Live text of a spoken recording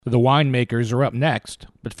The winemakers are up next,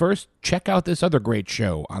 but first, check out this other great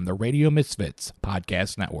show on the Radio Misfits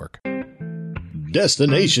Podcast Network.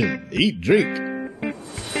 Destination Eat Drink.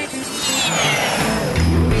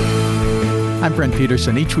 I'm Brent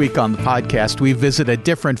Peterson. Each week on the podcast, we visit a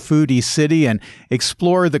different foodie city and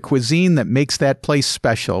explore the cuisine that makes that place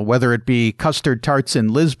special, whether it be custard tarts in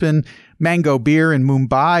Lisbon, mango beer in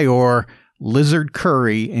Mumbai, or lizard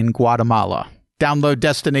curry in Guatemala. Download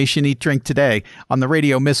Destination Eat Drink today on the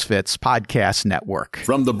Radio Misfits Podcast Network.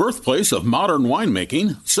 From the birthplace of modern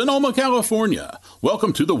winemaking, Sonoma, California,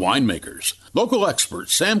 welcome to the Winemakers. Local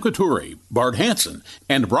experts Sam Couturi, Bart Hansen,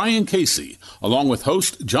 and Brian Casey, along with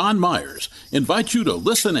host John Myers, invite you to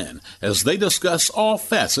listen in as they discuss all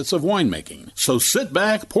facets of winemaking. So sit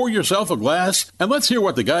back, pour yourself a glass, and let's hear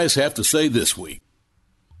what the guys have to say this week.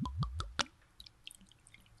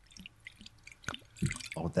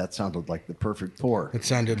 Oh, that sounded like the perfect pour. That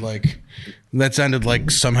sounded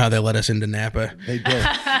like somehow they let us into Napa. They did.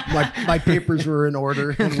 My papers were in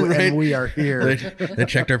order, and we are here. They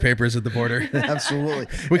checked our papers at the border. Absolutely.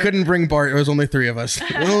 We couldn't bring Bart. There was only three of us.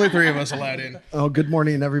 There were only three of us allowed in. Oh, good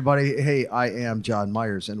morning, everybody. Hey, I am John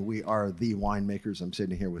Myers, and we are the Winemakers. I'm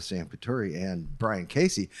sitting here with Sam Couturi and Brian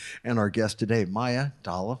Casey, and our guest today, Maya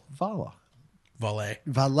Dalla Valle.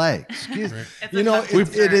 Valle. Excuse me. You know,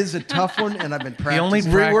 it is a tough one, and I've been practicing. We only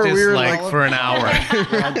practiced for an hour.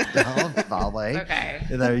 Valle. Okay.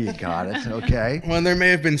 There you got it. Okay. Well, there may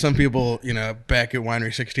have been some people, back at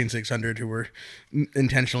Winery 16600 who were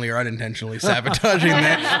intentionally or unintentionally sabotaging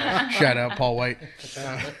that. Shout out Paul White.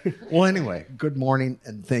 Well, anyway, good morning,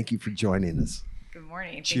 and thank you for joining us. Good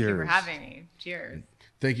morning. Cheers. Thank you for having me. Cheers.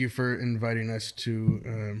 Thank you for inviting us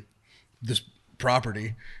to this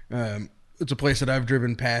property. It's a place that I've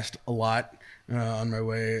driven past a lot on my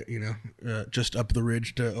way, just up the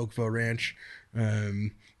ridge to Oakville Ranch,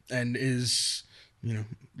 and is,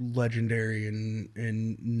 legendary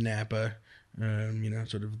in Napa,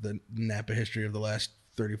 sort of the Napa history of the last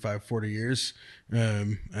 35, 40 years.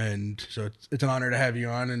 And so it's an honor to have you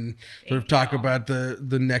on and sort of talk about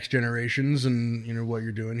the next generations and, what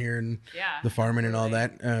you're doing here and the farming and all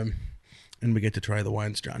that. And we get to try the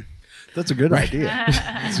wines, John. That's a good idea.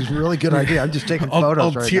 It's a really good idea. I'm just taking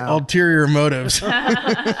photos right now. Ulterior motives. Well,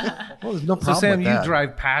 there's no problem So, Sam, with you that.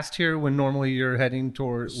 drive past here when normally you're heading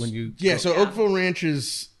toward when you... Yeah, so Oakville Ranch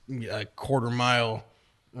is a quarter mile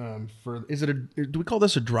do we call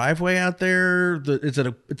this a driveway out there? It's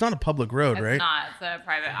not a public road, right? It's not. It's a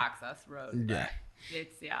private access road. Yeah.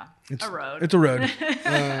 It's a road. It's a road.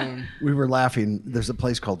 We were laughing. There's a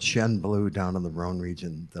place called Shen Blue down in the Rhone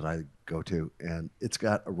region that I go to, and it's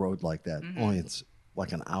got a road like that. Mm-hmm. Only it's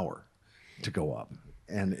like an hour to go up.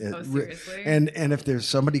 And seriously? And if there's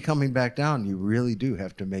somebody coming back down, you really do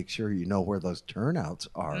have to make sure you know where those turnouts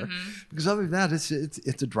are, because other than that, it's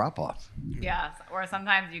a drop off. Yeah, or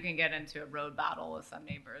sometimes you can get into a road battle with some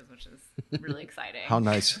neighbors, which is really exciting. How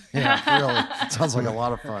nice! Yeah, really, it sounds like a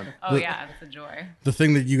lot of fun. Oh yeah, it's a joy. The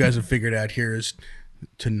thing that you guys have figured out here is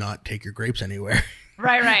to not take your grapes anywhere.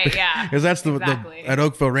 Right, yeah. Because that's exactly. At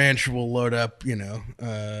Oakville Ranch, we'll load up,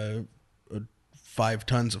 5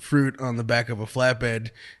 tons of fruit on the back of a flatbed,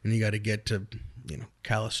 and you got to get to,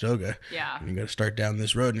 Calistoga. Yeah. And you got to start down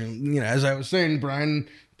this road. And, as I was saying, Brian,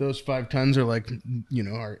 those 5 tons are like,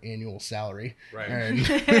 our annual salary. Right. And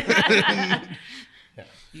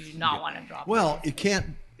You do not want to drop Well, it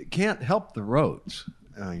can't help the roads.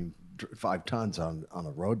 I mean, 5 tons on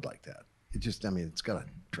a road like that. It's got to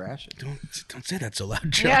trash it. don't say that so loud,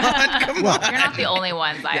 John. Come on. You're not the only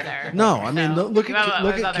ones either. No, I mean, So, look you at have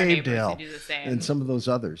other Cave neighbors who Dale do the same. and some of those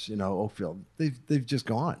others. Oakville, they've just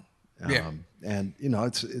gone. Yeah. And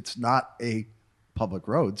it's not a public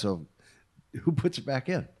road, so who puts it back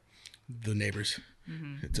in? The neighbors.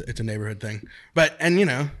 Mm-hmm. It's a neighborhood thing. But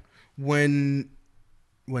when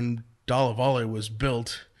Dalla Valle was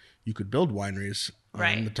built, you could build wineries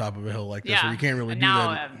on the top of a hill like this. Yeah. Where you can't really And do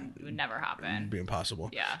now, that. it would never happen. It'd be impossible.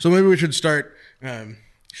 Yeah. So maybe we should start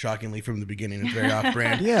shockingly from the beginning. It's very off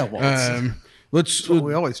brand. Yeah, well, that's what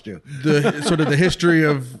we always do. The sort of the history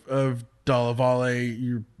of Dalla Valle.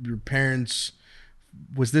 Your parents,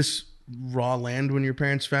 was this raw land when your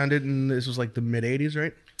parents found it, and this was like the mid '80s,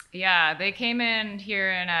 right? Yeah, they came in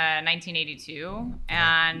here in 1982,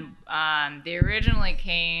 and they originally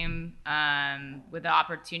came with the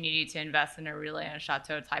opportunity to invest in a relay and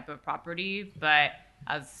chateau type of property. But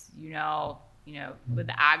as you know, with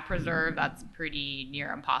the ag preserve, that's pretty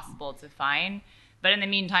near impossible to find. But in the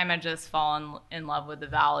meantime, I just fallen in love with the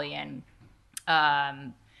valley, and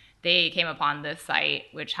they came upon this site,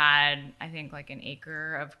 which had, I think, like an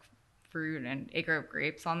acre of fruit and an acre of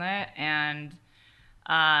grapes on it, and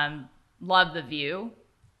loved the view.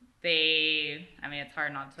 it's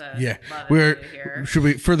hard not to love it here. Should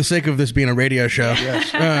we, for the sake of this being a radio show,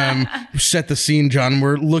 set the scene, John.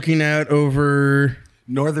 We're looking out over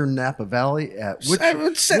northern Napa Valley at I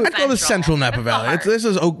call this central Napa Valley.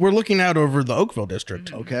 We're looking out over the Oakville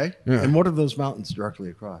district. Okay. Yeah. And what are those mountains directly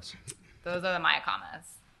across? Those are the Maya Commas.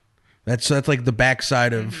 That's like the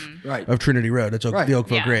backside of Trinity Road. That's the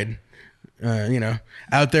Oakville grade.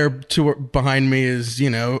 Out there behind me is,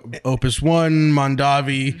 Opus 1,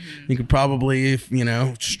 Mondavi. You could probably,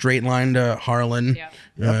 straight line to Harlan. Yep.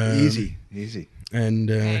 Easy. And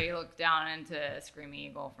you look down into Screaming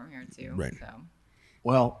Eagle from here too. Right. So.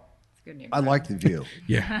 Well, it's good I like the view.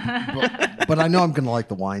 but I know I'm going to like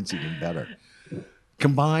the wines even better.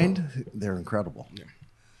 Combined, they're incredible. Yeah.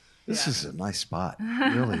 This is a nice spot.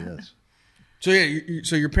 It really is. So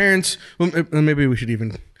your parents, well, maybe we should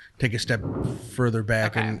even take a step further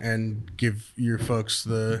back and give your folks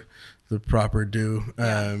the proper due.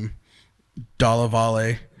 Dalla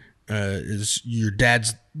Valle is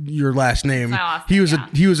your last name. He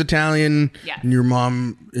was Italian, and your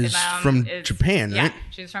mom is from Japan, right?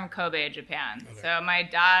 She's from Kobe, Japan. Okay. So my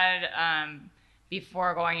dad,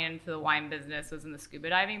 before going into the wine business, was in the scuba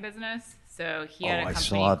diving business. So he had a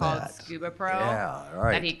company called Scuba Pro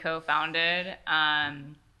that he co-founded,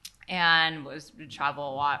 and would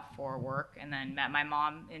travel a lot for work, and then met my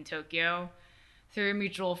mom in Tokyo through a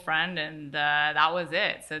mutual friend, and that was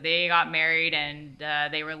it. So they got married, and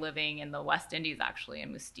they were living in the West Indies, actually,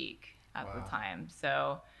 in Mystique at the time.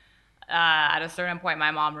 So at a certain point,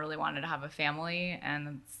 my mom really wanted to have a family,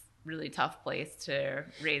 and it's a really tough place to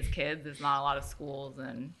raise kids. There's not a lot of schools,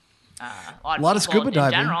 and a lot of scuba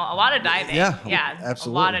diving. General, a lot of diving. Yeah,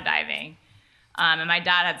 absolutely. A lot of diving. And my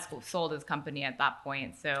dad had sold his company at that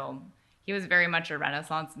point, so he was very much a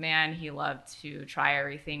Renaissance man. He loved to try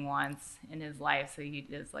everything once in his life. So he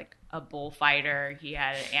was like a bullfighter. He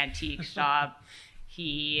had an antique shop.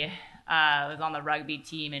 He was on the rugby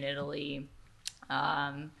team in Italy.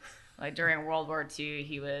 During World War II,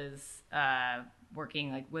 he was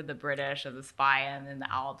working with the British as a spy in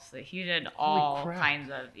the Alps. So he did all kinds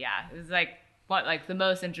of it was the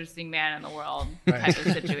most interesting man in the world type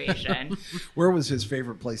of situation. Where was his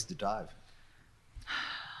favorite place to dive?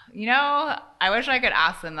 I wish I could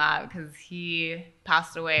ask him that, because he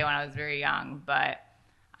passed away when I was very young. But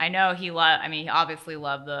I know he obviously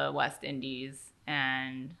loved the West Indies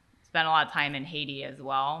and spent a lot of time in Haiti as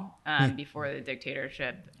well before the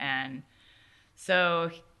dictatorship. And so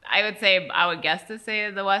I would guess to say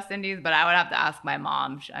the West Indies, but I would have to ask my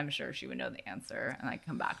mom. I'm sure she would know the answer, and I'd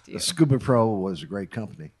come back to you. The Scuba Pro was a great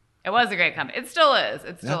company. It was a great company. It still is.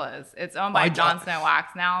 It's owned by Johnson &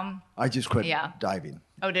 Wax now. I just quit diving.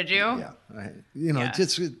 Oh, did you? Yeah.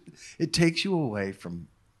 It takes you away from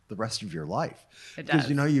the rest of your life. It does.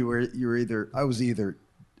 Because I was either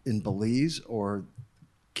in Belize or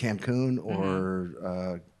Cancun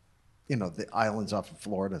or the islands off of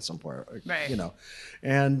Florida somewhere. Right.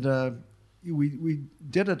 And we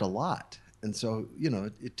did it a lot. And so,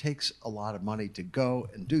 it takes a lot of money to go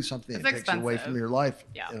and do something. It takes you away from your life.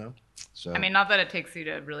 Yeah. So not that it takes you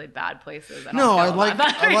to really bad places. I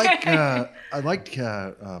like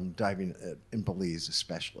diving in Belize,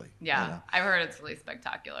 especially. Yeah, I've heard it's really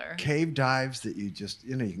spectacular. Cave dives that you just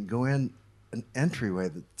you can go in an entryway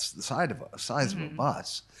that's the size of a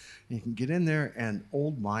bus. And you can get in there, and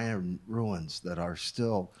old Mayan ruins that are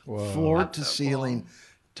still floor to ceiling,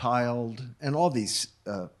 tiled, and all these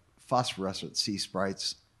phosphorescent sea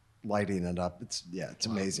sprites lighting it up. It's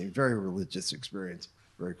amazing. Very religious experience.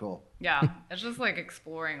 Very cool. Yeah, it's just like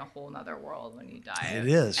exploring a whole nother world when you dive. It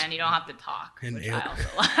is, and you don't have to talk, which I also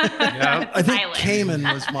love. I think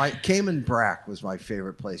Cayman Brac was my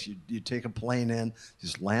favorite place. You take a plane in,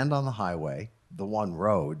 just land on the highway, the one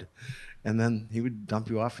road, and then he would dump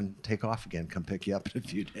you off and take off again, come pick you up in a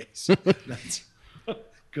few days. That's a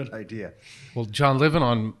good idea. Well, John, living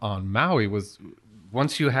on Maui was,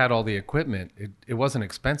 once you had all the equipment, it wasn't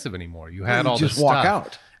expensive anymore. You had all the stuff. Just walk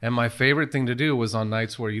out. And my favorite thing to do was on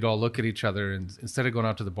nights where you'd all look at each other, and instead of going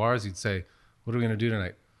out to the bars, you'd say, "What are we going to do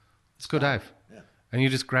tonight? Let's go dive." Yeah. And you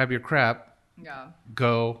just grab your crap,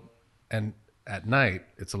 go, and at night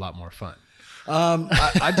it's a lot more fun.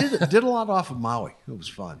 I did a lot off of Maui. It was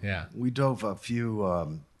fun. Yeah, we dove a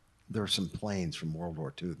few. There were some planes from World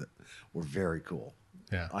War II that were very cool.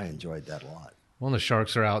 Yeah, I enjoyed that a lot. Well, the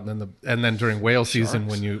sharks are out, and then during whale season,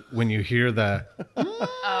 when you hear the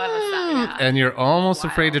and you're almost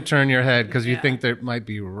afraid to turn your head because you think they might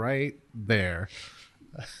be right there.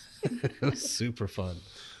 It was super fun.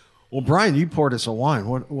 Well, Brian, you poured us a wine.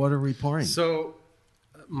 What are we pouring? So,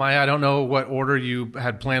 Maya, I don't know what order you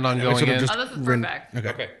had planned on going in. This is perfect.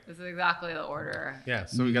 Okay. This is exactly the order. Yeah,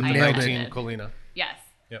 so we got the nailed 19 it. Colina. Yes.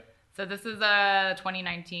 Yep. So this is a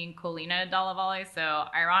 2019 Colina Dalla Valle. So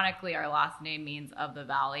ironically, our last name means of the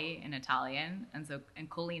valley in Italian, and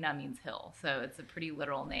Colina means hill. So it's a pretty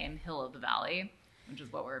literal name, Hill of the Valley, which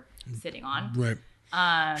is what we're sitting on. Right.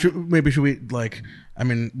 Should we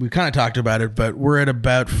we kind of talked about it, but we're at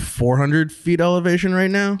about 400 feet elevation right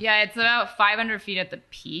now. Yeah, it's about 500 feet at the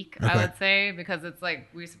peak, Okay. I would say, because it's like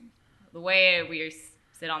the way we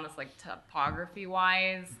sit on this, like, topography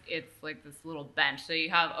wise, it's like this little bench. So you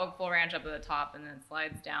have Oakville Ranch up at the top, and then it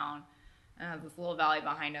slides down and has this little valley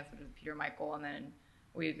behind us, which is Peter Michael, and then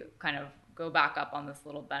we kind of go back up on this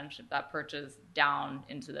little bench that perches down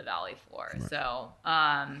into the valley floor. Right. So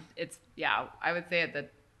I would say at the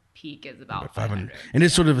peak is about 500. And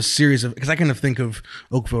it's sort of a series of, because I kind of think of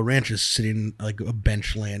Oakville Ranch as sitting like a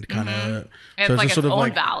bench land kind of. Mm-hmm. It's so like its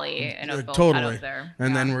own valley in Oakville. Totally. There.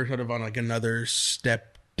 And then we're sort of on like another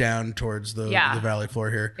step down towards the valley floor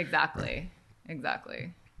here. Exactly.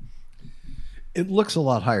 It looks a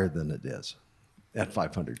lot higher than it is at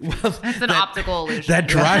 500 feet. Well, that's an optical illusion. That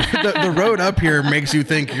drive, the road up here makes you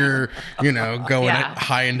think you're, going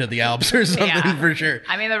high into the Alps or something for sure.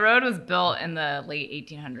 I mean, the road was built in the late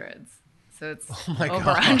 1800s, so it's over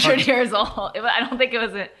 100 years old. I don't think it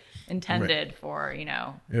was intended for,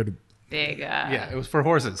 big. It was for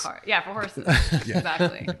horses. For horses.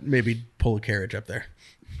 Exactly. Maybe pull a carriage up there.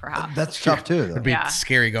 Perhaps. That's tough too, though. It'd be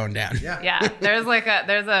scary going down. Yeah. There's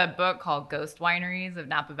a book called Ghost Wineries of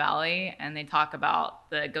Napa Valley, and they talk about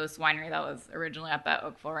the ghost winery that was originally up at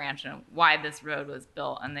Oakville Ranch and why this road was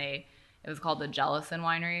built. And it was called the Jellison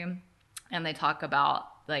Winery, and they talk about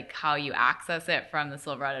like how you access it from the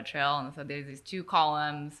Silverado Trail. And so there's these 2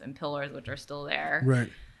 columns and pillars which are still there. Right.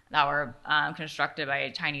 That were constructed by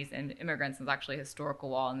Chinese immigrants. It's actually a historical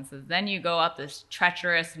wall. And it says, then you go up this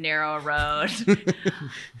treacherous, narrow road,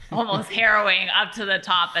 almost harrowing up to the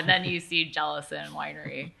top, and then you see Jellison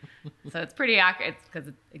Winery. So it's pretty accurate because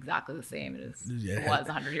it's exactly the same it was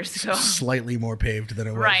 100 years ago. Slightly more paved than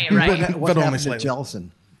it was. Right. What happened to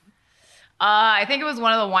Jellison? I think it was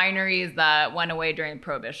one of the wineries that went away during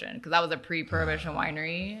Prohibition, because that was a pre-Prohibition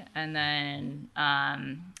winery. And then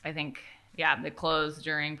I think... they closed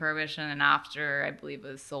during Prohibition, and after, I believe,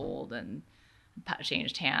 it was sold and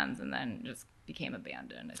changed hands, and then just became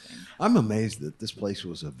abandoned, I think. I'm amazed that this place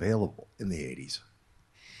was available in the 80s.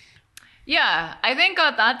 Yeah, I think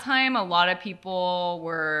at that time, a lot of people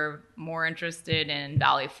were more interested in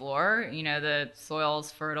valley floor. The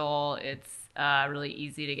soil's fertile. It's really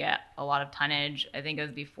easy to get a lot of tonnage. I think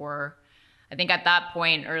at that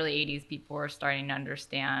point, early 80s, people were starting to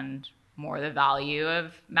understand more the value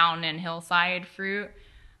of mountain and hillside fruit,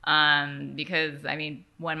 because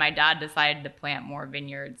when my dad decided to plant more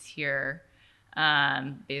vineyards here,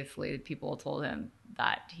 basically people told him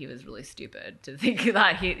that he was really stupid to think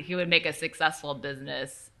that he would make a successful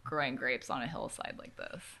business growing grapes on a hillside like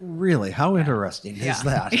this. Really? How interesting is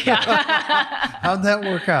that? How'd that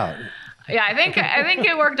work out? Yeah, I think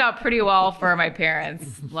it worked out pretty well for my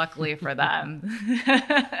parents, luckily for them.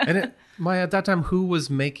 And Maya, at that time, who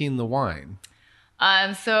was making the wine?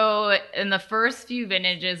 So in the first few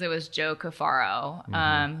vintages, it was Joe Cafaro,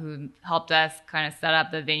 who helped us kind of set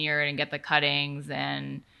up the vineyard and get the cuttings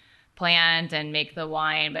and plant and make the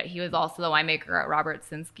wine. But he was also the winemaker at Robert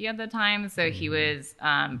Sinsky at the time, so he was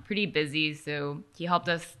pretty busy. So he helped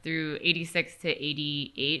us through 86 to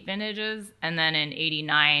 88 vintages, and then in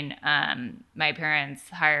 89, my parents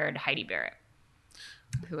hired Heidi Barrett,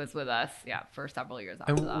 who was with us, for several years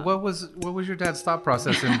after that. What was your dad's thought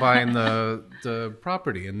process in buying the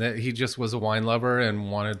property? And that he just was a wine lover and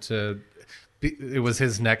wanted to. It was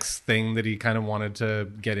his next thing that he kind of wanted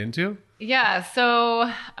to get into. Yeah.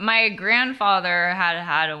 So my grandfather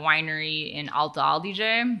had a winery in Alto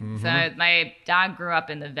Adige. So my dad grew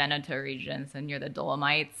up in the Veneto region, so near the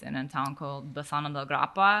Dolomites, in a town called Bassano del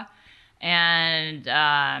Grappa, and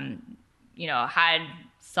had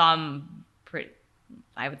some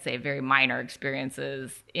I would say very minor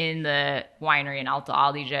experiences in the winery in Alto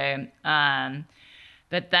Adige.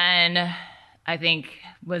 But then I think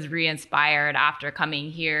was re-inspired after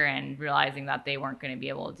coming here and realizing that they weren't going to be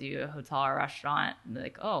able to do a hotel or restaurant.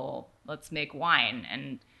 Like, well, let's make wine.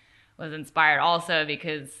 And was inspired also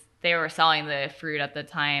because they were selling the fruit at the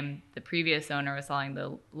time. The previous owner was selling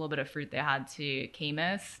the little bit of fruit they had to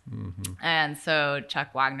Camus. And so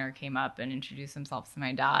Chuck Wagner came up and introduced himself to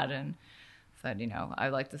my dad and said, I'd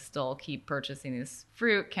like to still keep purchasing this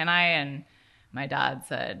fruit. Can I? And my dad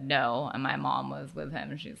said no, and my mom was with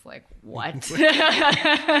him, and she's like, what? Should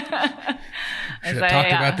have talked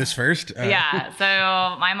about this first. Yeah.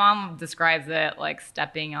 So my mom describes it like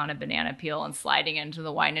stepping on a banana peel and sliding into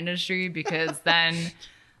the wine industry, because then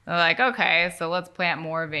they're like, okay, so let's plant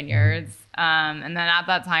more vineyards. And then at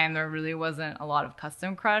that time, there really wasn't a lot of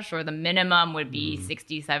custom crush, or the minimum would be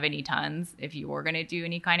 60, 70 tons if you were going to do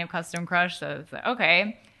any kind of custom crush. So it's like,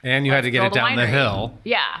 okay. And you had to get it down the hill.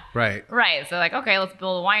 Yeah. Right. Right. So like, okay, let's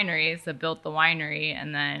build a winery. So built the winery,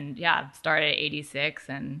 and then, started at 86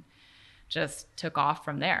 and just took off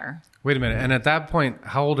from there. Wait a minute. And at that point,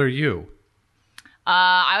 how old are you?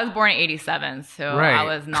 I was born in 87, so Right. I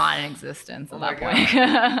was not in existence at that point.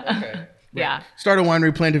 Okay. Yeah. Start a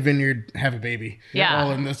winery, plant a vineyard, have a baby. Yeah.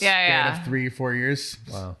 All in this span of 3-4 years.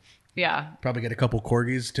 Wow. Yeah. Probably get a couple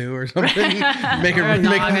corgis too or something. make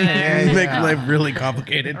life really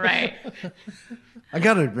complicated. Right. I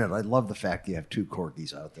got to admit, I love the fact you have 2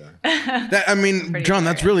 corgis out there. Pretty John,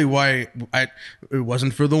 that's really why it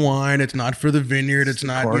wasn't for the wine. It's not for the vineyard. It's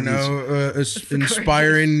not, corgis.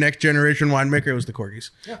 inspiring next generation winemaker. It was the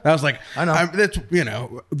corgis. Yeah. I was like, I know. That's,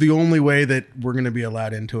 the only way that we're going to be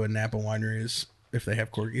allowed into a Napa winery is if they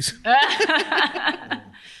have corgis.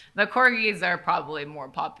 The corgis are probably more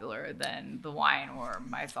popular than the wine or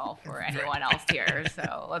myself or anyone else here.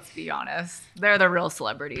 So let's be honest. They're the real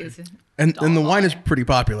celebrities. And the wine is pretty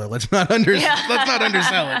popular. Let's not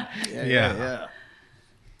undersell it. Yeah.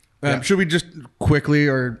 Should we just quickly,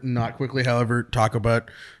 or not quickly, however, talk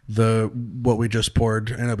about what we just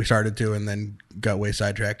poured? I know we started to and then got way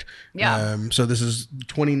sidetracked. Yeah. So this is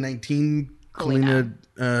 2019 Colina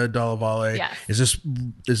Dalla Valle. Yes.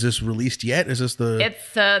 Is this released yet? Is this the?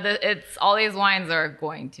 It's all these wines are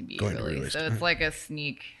going to be released. So it's Okay. like a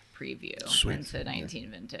sneak preview Sweet. into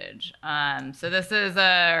 19 vintage. So this is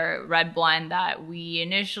a red blend that we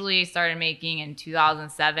initially started making in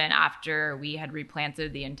 2007 after we had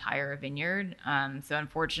replanted the entire vineyard. So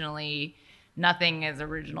unfortunately, nothing is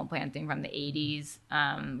original planting from the 80s.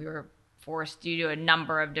 We were forced due to a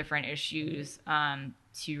number of different issues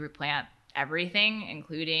to replant everything,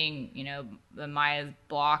 including, the Maya's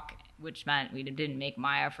block, which meant we didn't make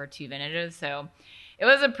Maya for 2 vintages. So it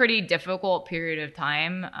was a pretty difficult period of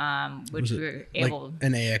time, which we were able like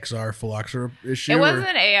an AXR phylloxera issue? It wasn't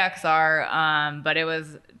AXR, but it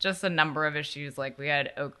was just a number of issues. Like we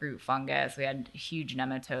had oak root fungus, we had a huge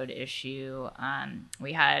nematode issue.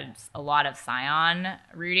 We had a lot of scion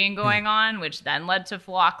rooting going on, which then led to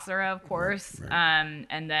phylloxera, of course. Right.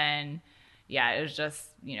 And then, it was just,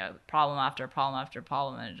 problem after problem after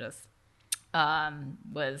problem. And it just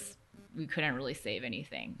we couldn't really save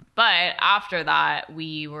anything. But after that,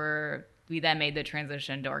 we then made the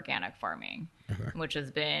transition to organic farming, which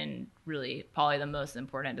has been really probably the most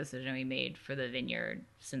important decision we made for the vineyard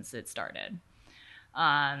since it started.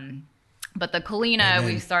 But the Colina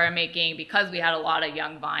we started making because we had a lot of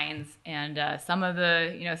young vines, and some of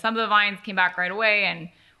the vines came back right away, and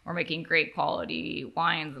we're making great quality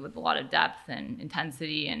wines with a lot of depth and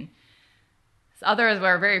intensity, and others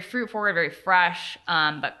were very fruit forward, very fresh,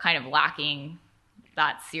 but kind of lacking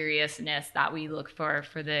that seriousness that we look for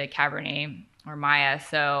the Cabernet or Maya.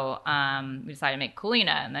 So we decided to make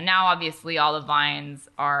Colina. And then now, obviously, all the vines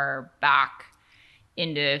are back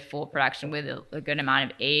into full production with a good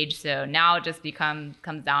amount of age. So now it just comes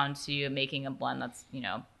down to making a blend that's,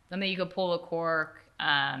 something you could pull a cork,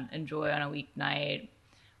 enjoy on a weeknight,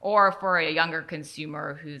 or for a younger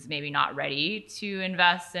consumer who's maybe not ready to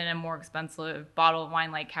invest in a more expensive bottle of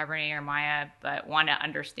wine like Cabernet or Maya, but want to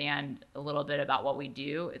understand a little bit about what we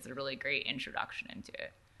do. It's a really great introduction into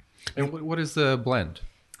it. And what is the blend?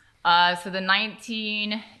 So the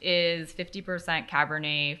 19 is 50%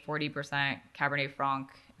 Cabernet, 40% Cabernet Franc,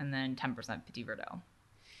 and then 10% Petit Verdot.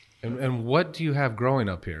 And what do you have growing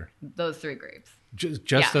up here? Those 3 grapes.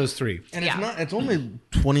 Just those 3. And it's only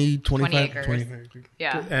 25 acres. 25 acres.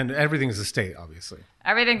 Yeah. And everything's estate, obviously.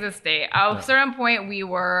 Everything's estate. At a certain point, we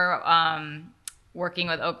were working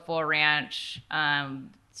with Oakville Ranch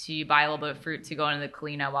to buy a little bit of fruit to go into the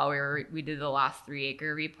Colina while we did the last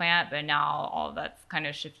 3-acre replant, but now all of that's kind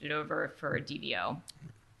of shifted over for DVO.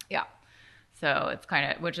 Yeah. So it's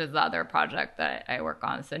kind of, which is the other project that I work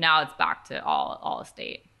on. So now it's back to all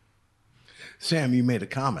estate. Sam, you made a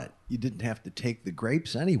comment. You didn't have to take the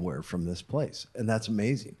grapes anywhere from this place, and that's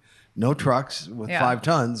amazing. No trucks with 5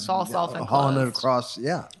 tons. It's all self-enclosed. Hauling it across.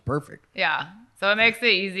 Yeah, perfect. Yeah. So it makes it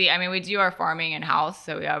easy. I mean, we do our farming in-house,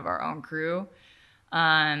 so we have our own crew.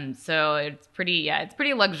 So it's pretty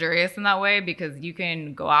luxurious in that way, because you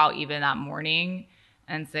can go out even that morning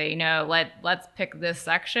and say, let's pick this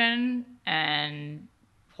section and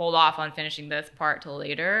hold off on finishing this part till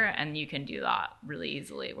later, and you can do that really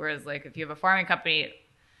easily. Whereas like if you have a farming company,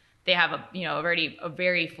 they have already a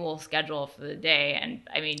very full schedule for the day. And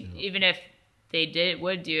I mean, even if they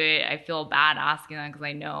would do it, I feel bad asking them because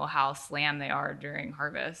I know how slammed they are during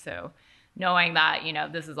harvest. So knowing that,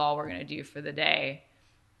 this is all we're going to do for the day,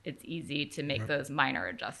 it's easy to make those minor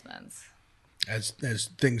adjustments. As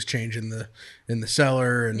things change in the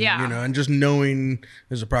cellar and and just knowing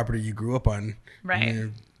there's a property you grew up on, right?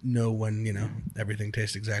 You know when everything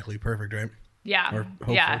tastes exactly perfect, right? Yeah, or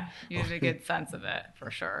hopefully. Yeah. You have a good sense of it for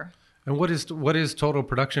sure. And what is total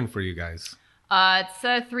production for you guys?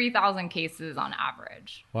 It's 3,000 cases on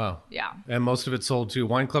average. Wow. Yeah. And most of it sold to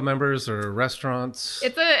wine club members or restaurants?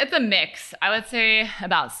 It's a mix. I would say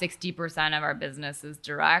about 60% of our business is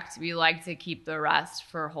direct. We like to keep the rest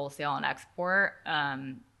for wholesale and export.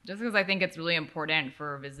 Just because I think it's really important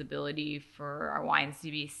for visibility for our wines to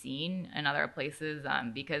be seen in other places,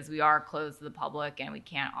 because we are closed to the public and we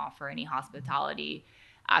can't offer any hospitality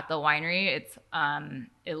at the winery.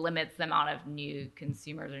 It limits the amount of new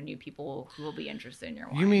consumers or new people who will be interested in your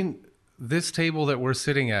wine. You mean this table that we're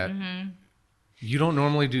sitting at? Mm-hmm. You don't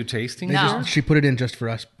normally do tastings? No. She put it in just for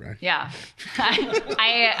us, Brian. Yeah,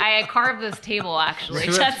 I carved this table actually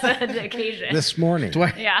just for the occasion this morning.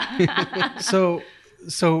 Yeah. So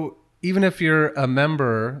even if you're a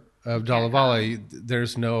member of Dalla Valle,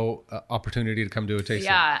 there's no opportunity to come to a tasting.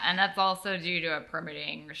 Yeah, and that's also due to a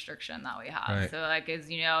permitting restriction that we have. Right. So like, as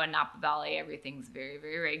you know, in Napa Valley, everything's very,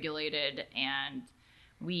 very regulated, and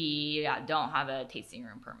we don't have a tasting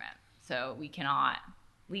room permit. So we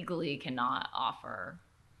legally cannot offer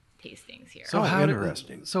tastings here. So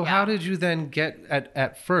interesting. How did you then get,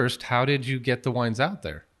 at first, how did you get the wines out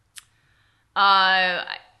there?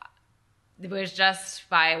 It was just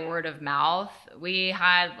by word of mouth. We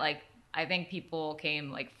had I think people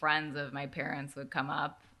came, friends of my parents would come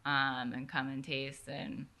up and come and taste,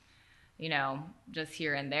 and just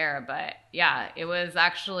here and there. But yeah, it was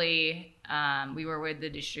actually we were with the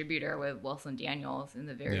distributor with Wilson Daniels in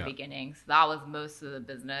the very beginning, so that was most of the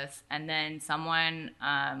business. And then someone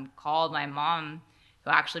called my mom, who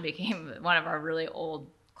actually became one of our really old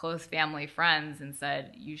close family friends, and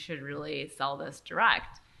said, "You should really sell this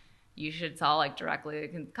direct. You should sell directly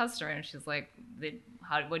to the customer." And she's like,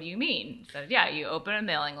 "What do you mean?" I said, "Yeah, you open a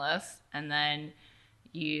mailing list and then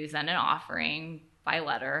you send an offering by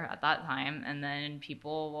letter at that time, and then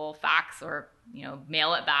people will fax or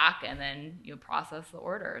mail it back, and then you process the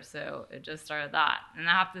order." So it just started that. And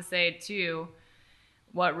I have to say too,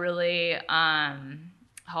 what really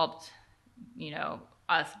helped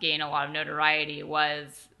us gain a lot of notoriety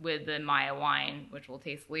was with the Maya wine, which we'll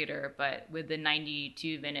taste later. But with the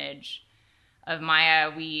 92 vintage of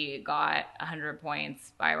Maya, we got 100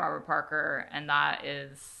 points by Robert Parker, and that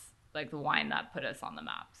is the wine that put us on the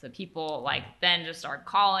map. So people then just started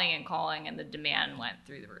calling, and the demand went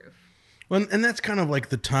through the roof. Well, and that's kind of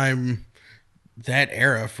the time, that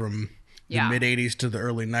era from the mid 80s to the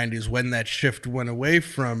early 90s, when that shift went away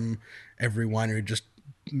from every winery, just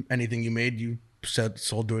anything you made, you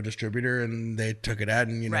sold to a distributor and they took it out,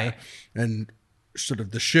 and and sort of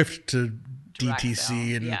the shift to Direct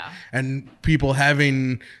DTC and people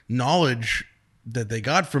having knowledge that they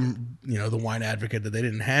got from the Wine Advocate that they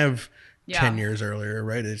didn't have 10 years earlier,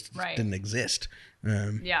 right? It just didn't exist. So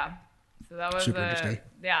that was super interesting.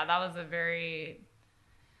 That was a very,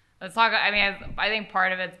 let's talk. I mean, I think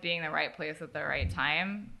part of it's being the right place at the right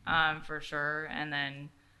time, for sure. And then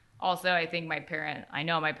also, I think my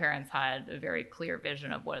parents had a very clear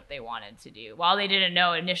vision of what they wanted to do. While they didn't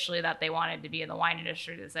know initially that they wanted to be in the wine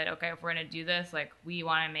industry, they said, okay, if we're going to do this, we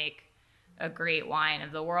want to make a great wine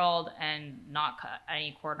of the world and not cut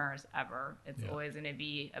any corners ever. It's always going to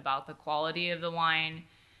be about the quality of the wine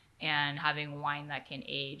and having wine that can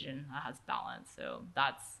age and has balance. So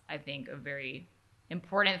that's, I think, a very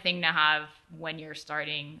important thing to have when you're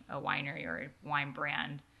starting a winery or a wine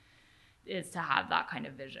brand, is to have that kind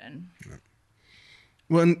of vision.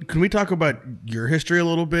 Well, and can we talk about your history a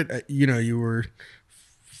little bit? You were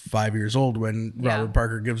 5 years old when Robert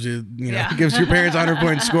Parker gives you, gives your parents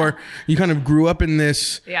 100-point score. You kind of grew up in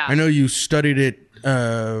this. Yeah. I know you studied it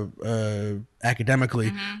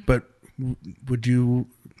academically, but would you,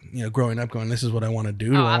 growing up going, this is what I want to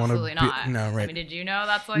do? Oh, absolutely not. No, right. I mean, did you know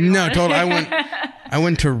that's what you wanted? No, totally. I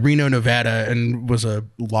went to Reno, Nevada, and was a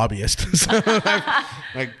lobbyist. So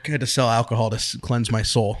I had to sell alcohol to cleanse my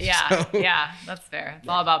soul. Yeah, yeah, that's fair. It's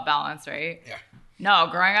all about balance, right? Yeah. No,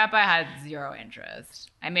 growing up, I had zero interest.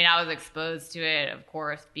 I mean, I was exposed to it, of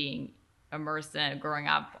course, being immersed in it, growing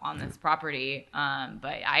up on this property.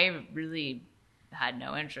 But I really had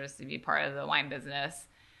no interest to be part of the wine business.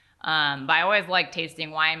 But I always liked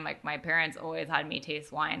tasting wine. Like my parents always had me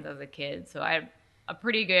taste wines as a kid. So I had a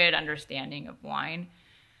pretty good understanding of wine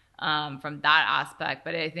from that aspect.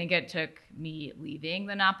 But I think it took me leaving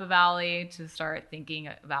the Napa Valley to start thinking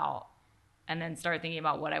about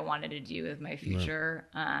what I wanted to do with my future,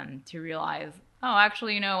 to realize, oh,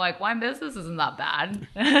 actually, like wine business isn't that bad.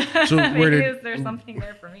 So there's something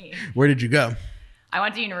there for me. Where did you go? I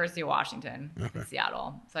went to University of Washington in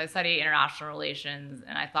Seattle. So I studied international relations,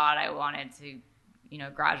 and I thought I wanted to,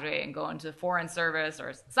 graduate and go into the foreign service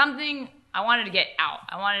or something. I wanted to get out.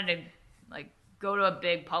 I wanted to go to a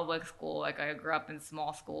big public school. Like I grew up in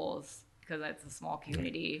small schools because it's a small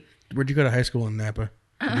community. Where'd you go to high school in Napa?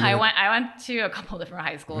 I went to a couple different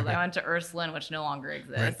high schools. I went to Ursuline, which no longer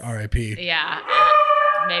exists. Right. R.I.P. Yeah.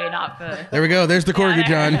 Maybe not for... There we go. There's the corgi,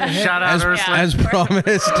 John. Shout out Ursuline. As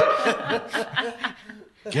promised.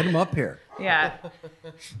 Get him up here. Yeah.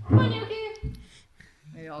 Come on, Yoki.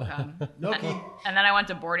 Maybe I'll come. Noki. And then I went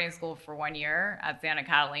to boarding school for 1 year at Santa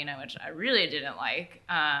Catalina, which I really didn't like.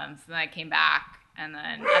 So then I came back. And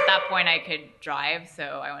then at that point, I could drive, so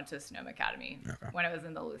I went to Sonoma Academy when I was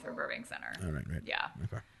in the Luther Burbank Center. All right. Yeah.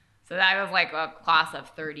 Okay. So I was like a class of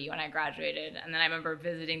 30 when I graduated. And then I remember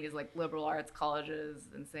visiting these liberal arts colleges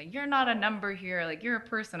and saying, you're not a number here. You're a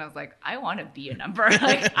person. I was like, I want to be a number.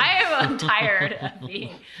 I am tired of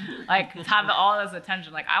being to have all this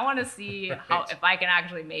attention. I want to see if I can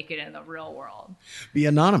actually make it in the real world. Be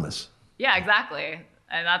anonymous. Yeah, exactly.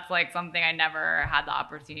 And that's something I never had the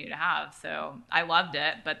opportunity to have. So I loved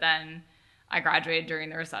it. But then I graduated during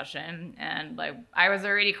the recession, and I was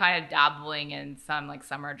already kind of dabbling in some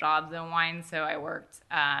summer jobs in wine. So I worked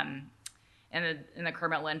in the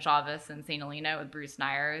Kermit Lynch office in St. Helena with Bruce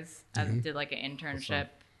Nyers. I did an internship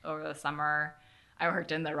over the summer. I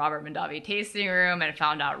worked in the Robert Mondavi tasting room and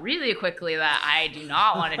found out really quickly that I do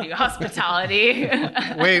not want to do hospitality.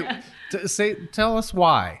 Wait, tell us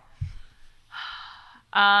why.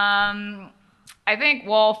 I think,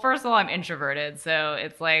 well, first of all, I'm introverted, so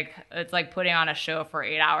it's like putting on a show for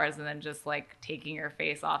 8 hours and then just taking your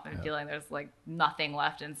face off and feeling there's nothing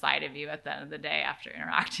left inside of you at the end of the day after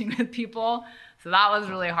interacting with people. So that was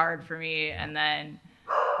really hard for me. And then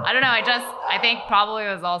I don't know, I think probably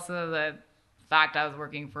it was also the fact I was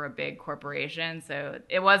working for a big corporation, so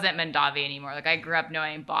it wasn't Mondavi anymore. I grew up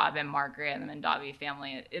knowing Bob and Margaret and the Mondavi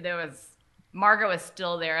family. Margaret was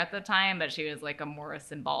still there at the time, but she was a more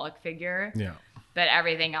symbolic figure. Yeah. But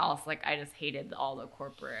everything else, I just hated all the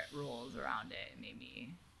corporate rules around it. It made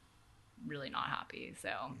me really not happy. So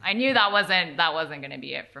I knew that wasn't going to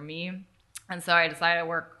be it for me. And so I decided to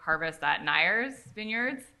work harvest at Nyers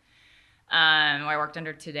Vineyards. I worked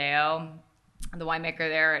under Tadeo, the winemaker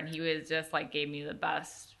there, and he was just gave me the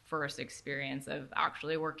best first experience of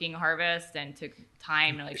actually working harvest and took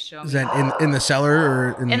time to show me. Is that in the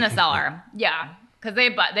cellar or in the cellar? Yeah, because they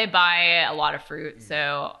buy a lot of fruit.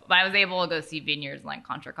 So, but I was able to go see vineyards in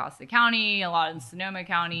Contra Costa County, a lot in Sonoma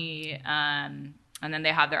County, and then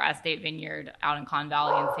they have their estate vineyard out in Con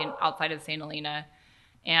Valley and outside of St. Helena,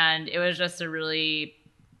 and it was just a really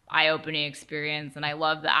eye-opening experience. And I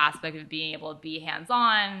love the aspect of being able to be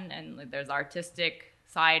hands-on, and there's artistic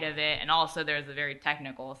side of it, and also there's a very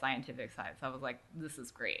technical scientific side. So I was like, this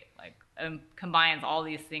is great. Combines all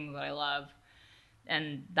these things that I love,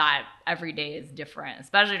 and that every day is different,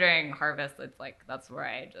 especially during harvest. It's that's where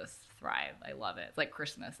I just thrive. I love it. It's like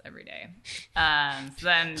Christmas every day. So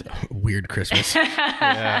then it's a weird Christmas.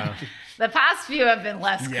 Yeah. The past few have been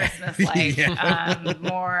less Christmas-like,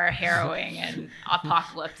 more harrowing and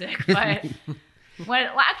apocalyptic, but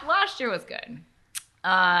last year was good. So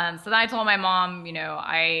then I told my mom,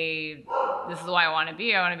 this is what I want to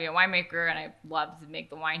be. I want to be a winemaker, and I love to make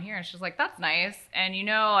the wine here. And she's like, that's nice. And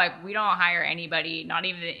we don't hire anybody, not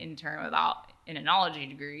even an intern, without an enology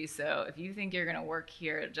degree. So if you think you're going to work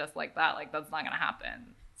here just like that, that's not going to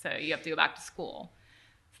happen. So you have to go back to school.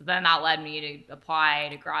 So then that led me to apply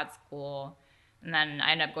to grad school. And then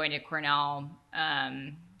I ended up going to Cornell,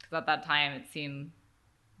 because at that time it seemed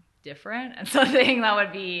different and something that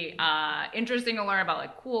would be interesting to learn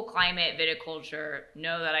about, cool climate, viticulture.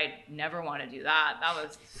 Know that I never want to do that. That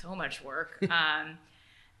was so much work.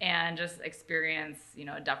 And just experience,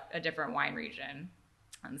 a different wine region.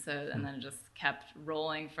 And then it just kept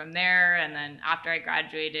rolling from there. And then after I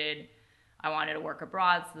graduated, I wanted to work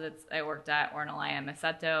abroad. So I worked at Ornellaia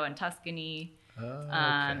Maceto in Tuscany in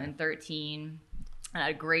 2013. I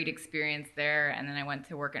had a great experience there, and then I went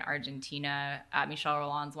to work in Argentina at Michel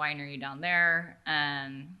Rolland's winery down there,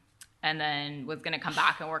 and then was going to come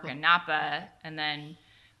back and work in Napa. And then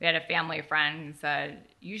we had a family friend who said,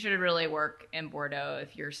 you should really work in Bordeaux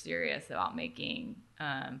if you're serious about making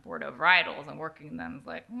Bordeaux varietals and working them.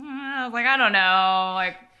 I was like, I don't know.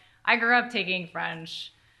 Like, I grew up taking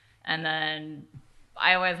French, and then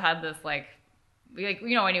I always had this like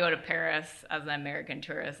you know, when you go to Paris as an American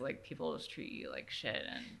tourist, like people just treat you like shit,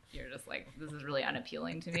 and you're just like, this is really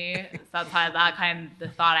unappealing to me. So that's that kind of the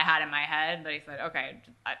thought I had in my head. But he said, okay,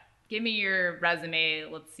 give me your resume.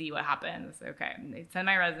 Let's see what happens. Okay, and they sent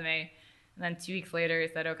my resume, and then 2 weeks later, he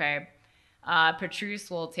said, okay,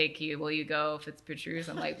 Petrus will take you. Will you go if it's Petrus?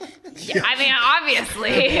 I'm like, yeah. I mean,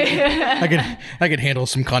 obviously. I could handle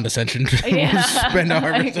some condescension. Spend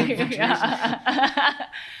hours on Petrus. Yeah.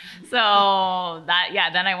 So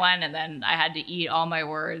then I went, and then I had to eat all my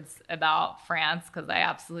words about France because I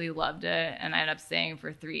absolutely loved it, and I ended up staying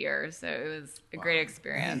for 3 years. So it was a great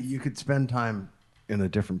experience. You could spend time in a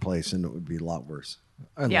different place, and it would be a lot worse.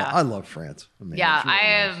 I love France. I mean, yeah, really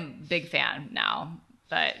I nice. am a big fan now.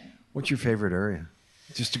 But what's your favorite area,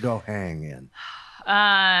 just to go hang in?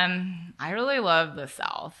 I really love the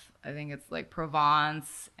South. I think it's like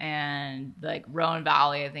Provence and like Rhone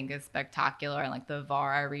Valley, I think is spectacular. And like the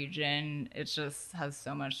Var region, it just has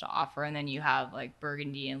so much to offer. And then you have like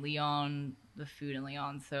Burgundy and Lyon, the food in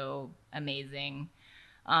Lyon, so amazing.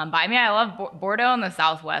 But I mean, I love Bordeaux in the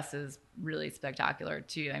Southwest is really spectacular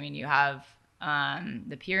too. I mean, you have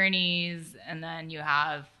the Pyrenees, and then you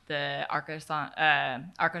have the Arcachon.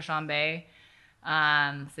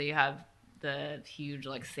 So you have the huge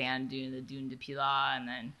like sand dune, the Dune de Pilat, and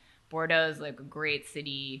then Bordeaux is like a great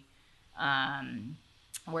city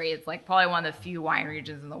where it's like probably one of the few wine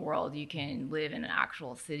regions in the world you can live in an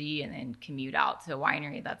actual city and then commute out to a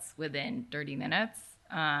winery that's within 30 minutes.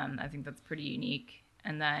 I think that's pretty unique.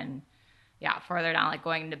 And then, yeah, farther down, like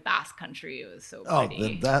going into Basque Country, it was so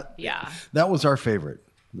pretty. That was our favorite,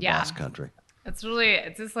 the Basque Country. It's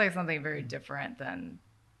just like something very different than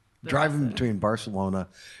driving between Barcelona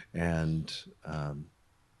and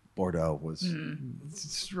Bordeaux was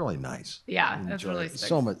it's really nice. Yeah, it's really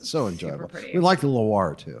so enjoyable. Pretty. We like the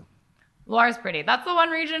Loire too. Loire's pretty. That's the one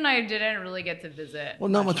region I didn't really get to visit. Well,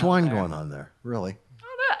 not much wine going on there, really.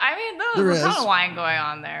 I mean, there's a ton of wine going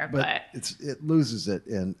on there, but it loses it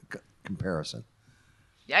in comparison.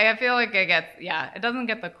 Yeah, I feel like it doesn't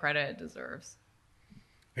get the credit it deserves.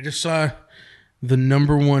 I just saw the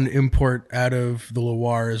number one import out of the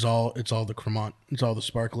Loire is all the Cremant. It's all the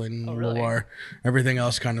sparkling Loire. Everything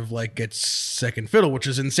else kind of like gets second fiddle, which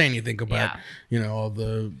is insane. You think about, all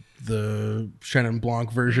the Chenin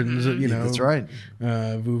Blanc versions, that's right.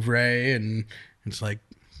 Vouvray, and it's like,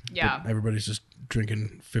 yeah, everybody's just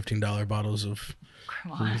drinking $15 bottles of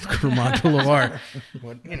Cremant de Loire.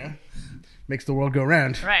 What, makes the world go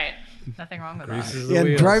round. Right. Nothing wrong with that.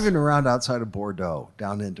 And driving around outside of Bordeaux,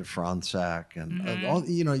 down into Fronsac, and all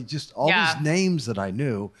these names that I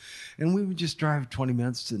knew, and we would just drive 20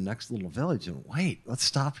 minutes to the next little village and wait. Let's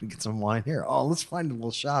stop and get some wine here. Oh, let's find a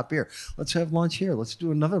little shop here. Let's have lunch here. Let's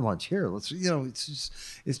do another lunch here. It's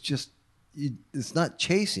not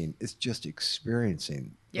chasing. It's just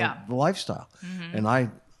experiencing the lifestyle, and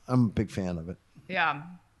I'm a big fan of it. Yeah,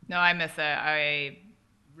 no, I miss it. I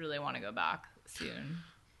really want to go back soon.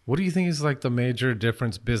 What do you think is like the major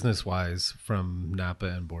difference business-wise from Napa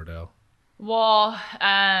and Bordeaux? Well,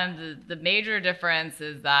 the major difference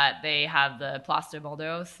is that they have the Place de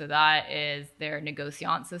Bordeaux, so that is their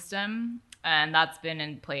négociant system, and that's been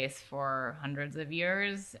in place for hundreds of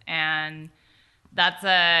years, and it's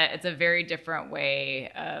a very different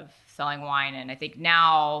way of selling wine, and I think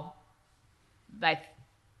now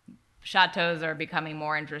chateaus are becoming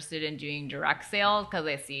more interested in doing direct sales because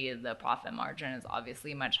they see the profit margin is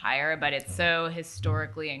obviously much higher, but it's so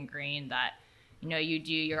historically ingrained that, you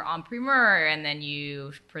do your en primeur and then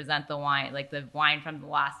you present the wine, like the wine from the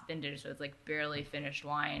last vintage. So it's like barely finished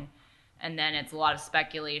wine. And then it's a lot of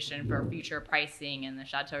speculation for future pricing, and the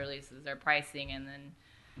chateau releases their pricing, and then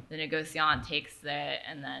the négociant takes it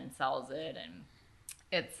and then sells it. And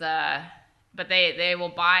it's, but they will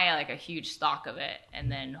buy like a huge stock of it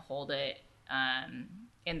and then hold it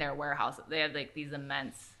in their warehouse. They have like these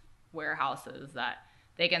immense warehouses that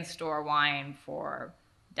they can store wine for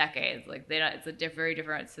decades. Like it's a very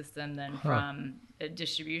different system than from a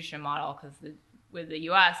distribution model, because with the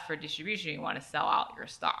U.S. for distribution you want to sell out your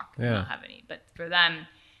stock, not have any. But for them,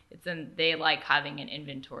 they like having an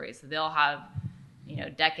inventory, so they'll have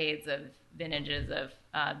decades of vintages of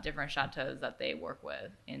different chateaus that they work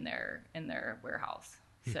with in their warehouse.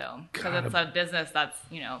 So because it's a business that's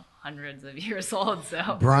hundreds of years old.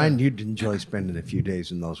 So Brian, you'd enjoy spending a few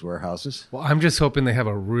days in those warehouses. Well, I'm just hoping they have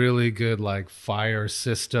a really good like fire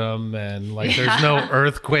system, and like there's no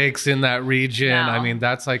earthquakes in that region. No. I mean,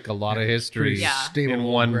 that's like a lot of history in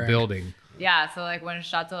one building. Yeah, so like when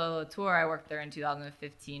Chateau Latour, I worked there in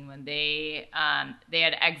 2015 when they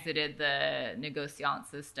had exited the négociant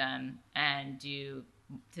system and to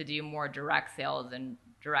do more direct sales and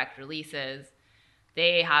direct releases.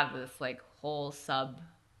 They have this like whole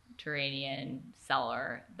subterranean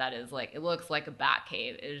cellar that is like, it looks like a bat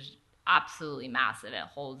cave. It is absolutely massive. It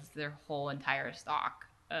holds their whole entire stock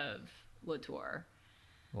of Latour.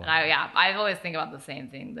 Wow. And I always think about the same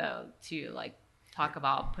thing though too, like talk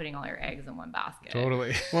about putting all your eggs in one basket.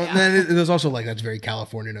 Totally. Well, then there's also like, that's very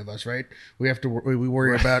Californian of us, right? We have to, we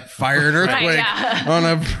worry about fire and earthquake on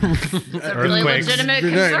it's a really legitimate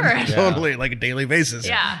concern. Totally, like a daily basis.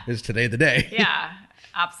 Yeah. Is today the day? Yeah,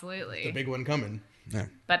 absolutely. The big one coming. Yeah.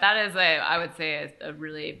 But that is I would say a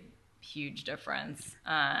really huge difference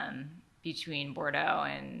between Bordeaux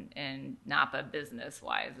and Napa business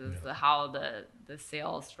wise is how the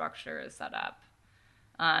sales structure is set up.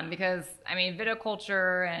 Because I mean,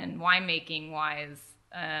 viticulture and winemaking wise,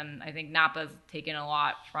 I think Napa's taken a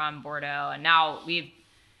lot from Bordeaux, and now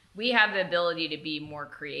we have the ability to be more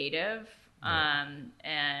creative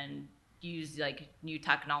and use like new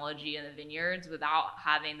technology in the vineyards without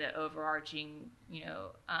having the overarching,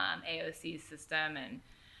 AOC system and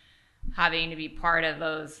having to be part of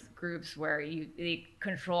those groups where they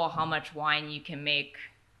control how much wine you can make.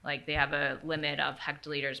 Like they have a limit of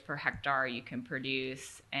hectoliters per hectare you can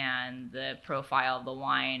produce, and the profile of the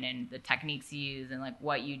wine and the techniques you use and like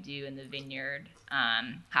what you do in the vineyard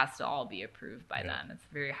has to all be approved by them. It's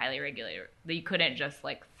very highly regulated. You couldn't just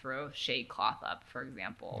like throw shade cloth up, for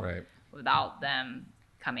example, without them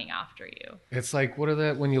coming after you. It's like, what are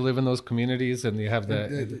that when you live in those communities and you have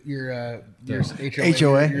your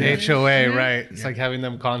HOA. HOA, right? It's like having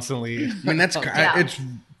them constantly. I mean, that's it's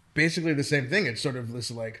basically the same thing. It's sort of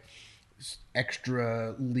this like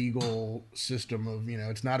extra legal system of,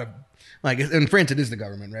 it's not like in France it is the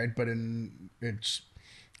government, right? But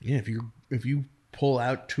if you pull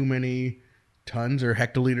out too many tons or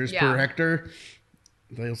hectoliters per hectare,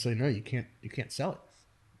 they'll say no, you can't sell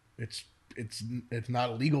it. It's not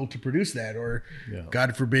illegal to produce that, or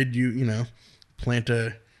God forbid you plant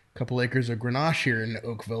a couple acres of Grenache here in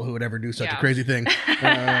Oakville. Who would ever do such a crazy thing?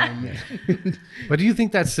 But do you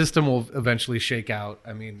think that system will eventually shake out?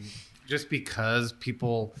 I mean, just because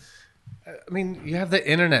people, you have the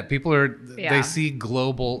internet. They see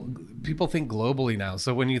global. People think globally now.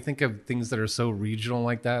 So when you think of things that are so regional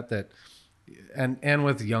like that, and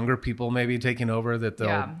with younger people maybe taking over, that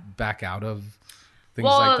they'll back out of things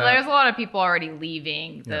like that. There's a lot of people already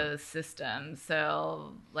leaving those systems.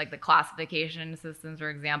 So like the classification systems, for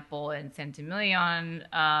example, in Saint-Emilion,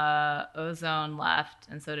 Ozone left,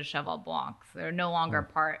 and so did Cheval Blanc. So they're no longer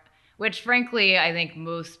part, which frankly, I think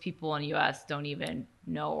most people in the U.S. don't even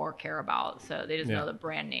know or care about. So they just know the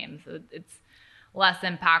brand name. So it's less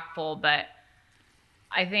impactful, but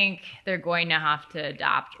I think they're going to have to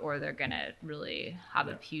adapt, or they're going to really have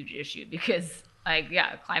a huge issue because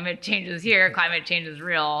climate change is here. Climate change is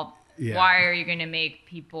real. Yeah. Why are you going to make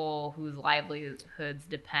people whose livelihoods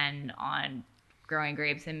depend on growing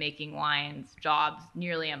grapes and making wines jobs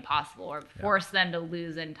nearly impossible, or force them to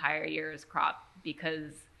lose an entire year's crop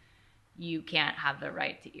because you can't have the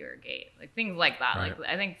right to irrigate? Like things like that. Right. Like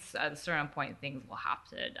I think at a certain point things will have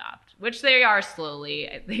to adapt, which they are slowly.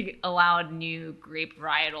 They allowed new grape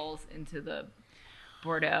varietals into the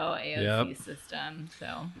Bordeaux AOC system.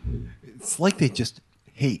 So it's like they just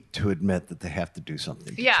hate to admit that they have to do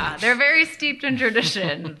something. They're very steeped in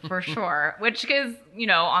tradition for sure, which is,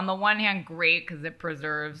 on the one hand great because it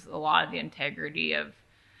preserves a lot of the integrity of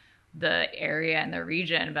the area and the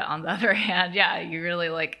region. But on the other hand, you really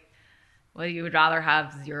you would rather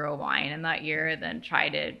have zero wine in that year than try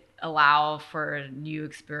to allow for new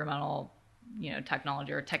experimental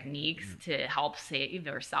technology or techniques to help save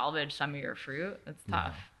or salvage some of your fruit. It's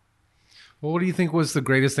tough. Well, what do you think was the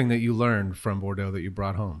greatest thing that you learned from Bordeaux that you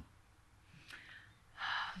brought home?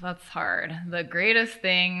 That's hard. The greatest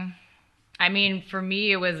thing, for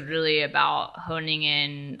me, it was really about honing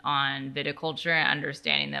in on viticulture and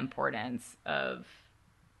understanding the importance of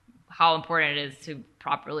how important it is to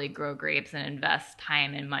properly grow grapes and invest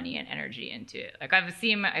time and money and energy into it. Like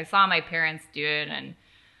I saw my parents do it, and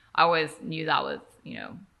I always knew that was,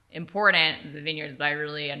 important in the vineyards, but I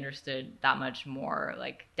really understood that much more,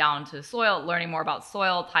 like down to soil, learning more about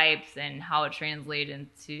soil types and how it translates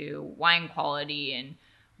into wine quality and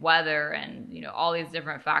weather and, all these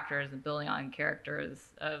different factors and building on characters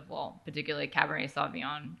of, particularly Cabernet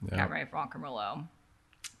Sauvignon, Cabernet Franc, and Merlot.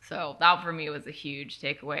 So that for me was a huge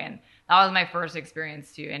takeaway. And that was my first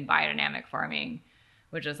experience too in biodynamic farming,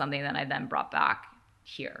 which is something that I then brought back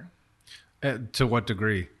here. To what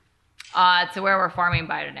degree? To where we're farming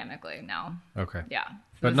biodynamically now. Okay. Yeah.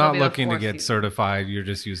 So But not looking to get certified. You're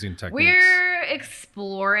just using techniques. We're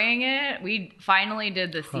exploring it. We finally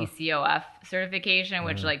did the CCOF certification,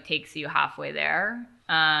 which like takes you halfway there.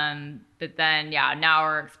 But then, now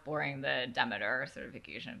we're exploring the Demeter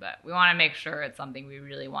certification. But we want to make sure it's something we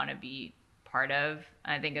really want to be part of.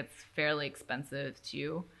 I think it's fairly expensive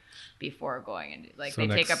too before going into they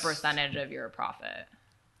take a percentage of your profit.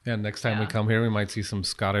 Yeah, next time we come here, we might see some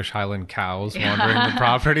Scottish Highland cows wandering the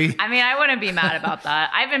property. I mean, I wouldn't be mad about that.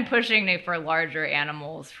 I've been pushing for larger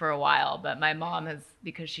animals for a while, but my mom has,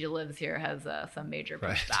 because she lives here, has some major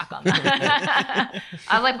pushback on that.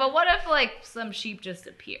 I was like, but what if some sheep just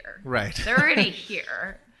appear? Right. They're already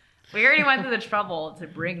here. We already went through the trouble to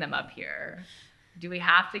bring them up here. Do we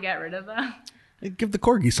have to get rid of them? Give the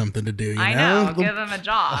corgi something to do, you know? I know. Give them a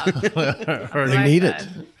job. They need it.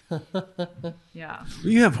 Yeah.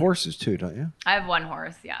 You have horses too, don't you? I have one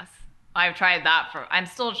horse, yes. I've tried that I'm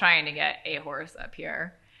still trying to get a horse up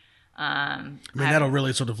here. I mean, that'll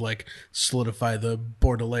really sort of solidify the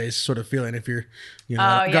Bordelais sort of feeling if you're,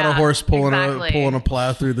 got a horse pulling a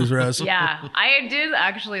plow through these rows. Yeah, I did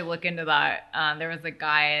actually look into that. There was a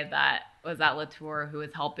guy that was at Latour who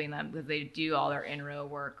was helping them because they do all their in-row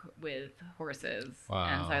work with horses. Wow.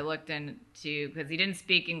 And so I looked into, because he didn't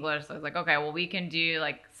speak English, so I was like, okay, well, we can do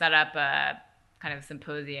set up a kind of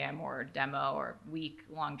symposium or demo or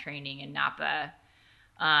week-long training in Napa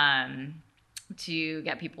to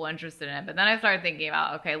get people interested in it. But then I started thinking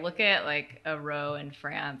about, okay, look at a row in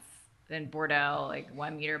France, in Bordeaux,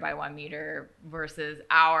 1 meter by 1 meter versus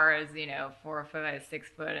ours, 4 foot by 6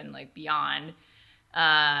 foot and beyond.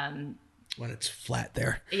 When it's flat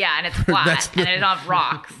there. Yeah, and it's flat and it's on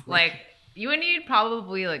rocks. You would need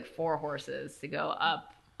probably 4 horses to go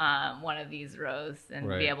up one of these rows and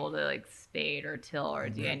be able to spade or till or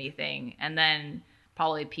do anything. And then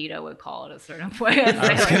probably PETA would call it a certain way.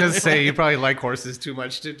 I was gonna say you probably like horses too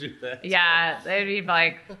much to do that. Yeah, it'd be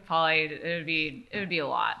it would be a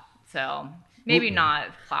lot. So maybe not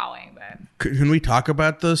plowing, but can we talk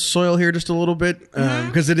about the soil here just a little bit?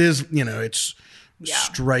 Because it is, it's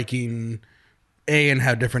striking in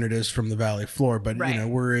how different it is from the valley floor, but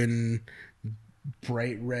we're in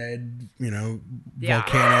bright red,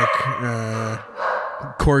 volcanic,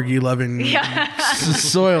 corgi loving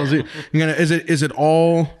soils. Is it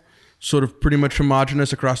all sort of pretty much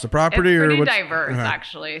homogenous across the property? It's pretty diverse,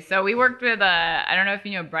 actually. So we worked with I don't know if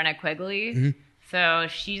you know Brenna Quigley. Mm-hmm. So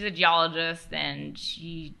she's a geologist, and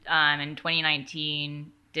she in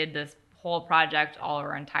 2019 did this whole project all over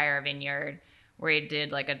our entire vineyard, where he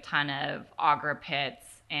did a ton of auger pits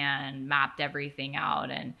and mapped everything out.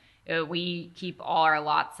 And we keep all our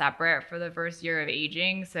lots separate for the first year of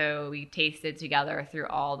aging. So we tasted together through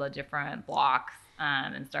all the different blocks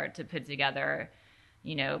and start to put together,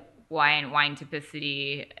 wine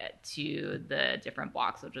typicity to the different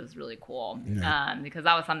blocks, which was really cool. Because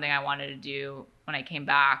that was something I wanted to do when I came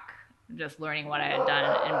back, just learning what I had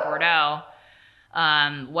done in Bordeaux.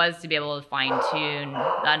 Was to be able to fine-tune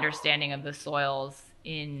the understanding of the soils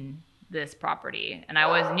in this property. And I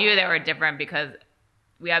always knew they were different because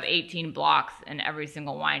we have 18 blocks and every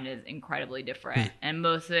single wine is incredibly different. And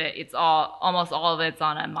most of it, almost all of it's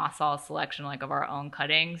on a Massal selection, of our own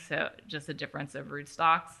cutting. So just a difference of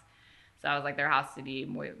rootstocks. So I was like, there has to be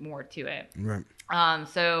more to it. Right.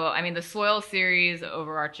 So, I mean, the soil series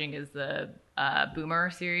overarching is the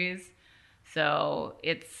Boomer series. So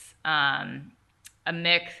it's a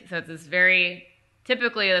mix. So it's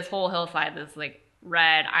typically this whole hillside, this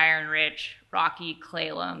red, iron-rich, rocky,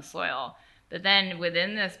 clay loam soil. But then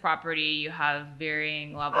within this property, you have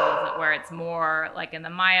varying levels where it's more in the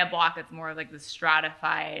Maya block, it's more of the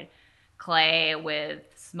stratified clay with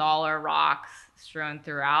smaller rocks strewn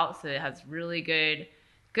throughout. So it has really good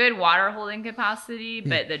water holding capacity,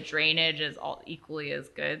 but the drainage is all equally as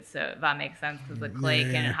good. So if that makes sense, because the clay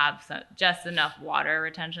can have just enough water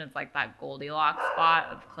retention. It's that Goldilocks spot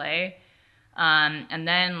of clay. And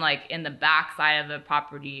then in the back side of the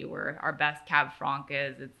property where our best Cab Franc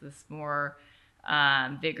is, it's this more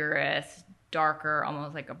vigorous, darker,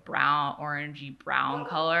 almost a brown, orangey brown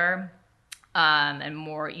color, and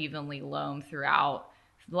more evenly loam throughout,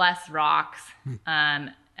 less rocks.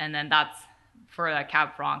 And then that's for the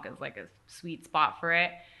Cab Franc is a sweet spot for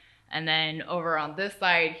it. And then over on this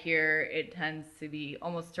side here, it tends to be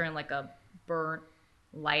almost turn a burnt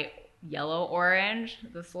light yellow orange.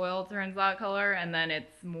 The soil turns that color, and then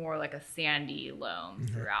it's more a sandy loam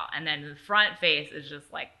throughout. And then the front face is just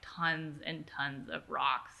tons and tons of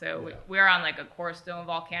rocks. So we're on a core stone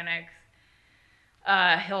volcanic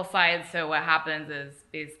hillside. So what happens is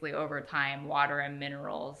basically over time, water and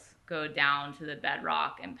minerals go down to the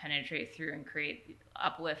bedrock and penetrate through and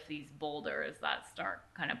uplift these boulders that start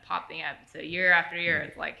kind of popping up. So year after year,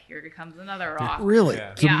 it's like, here comes another rock. Really?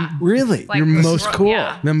 Yeah. Really? Like Your most cool.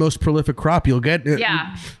 Yeah. the most prolific crop you'll get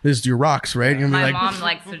is your rocks, right? You'll be My like mom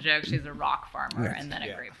likes to joke she's a rock farmer and then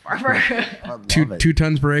a grape farmer. two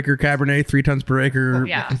tons per acre Cabernet, 3 tons per acre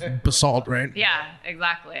Yeah. basalt, right? Yeah,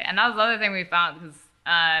 exactly. And that was the other thing we found because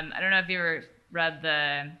I don't know if you ever read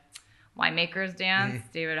the Winemaker's Dance,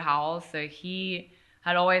 David Howells. So he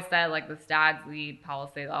had always said like the Stag's Leap,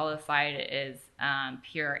 Palisades, all the side is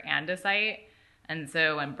pure andesite. And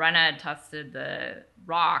so when Brenna tested the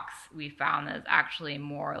rocks, we found that it's actually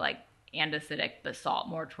more like andesitic basalt,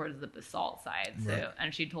 more towards the basalt side. So, right.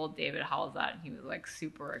 And she told David Howells that, and he was like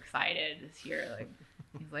super excited this year. Like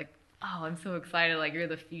he's like, oh, I'm so excited. Like you're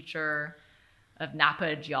the future of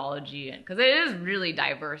Napa geology, because it is really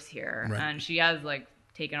diverse here. Right. And she has like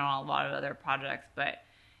taken on a lot of other projects, but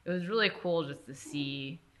it was really cool just to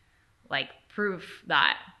see like proof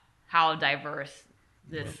that how diverse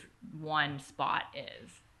this one spot is.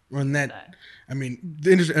 And that, I mean,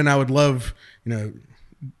 and I would love,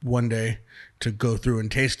 one day to go through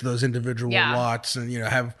and taste those individual lots and,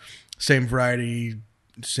 have same variety,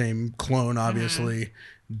 same clone, obviously,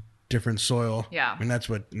 different soil. Yeah. I mean, that's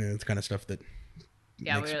what, the kind of stuff that.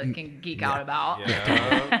 Yeah, we really can geek out about.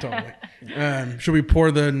 Yeah, totally. Should we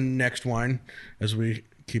pour the next wine as we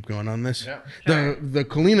keep going on this? Yeah. Sure. The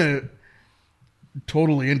Colina,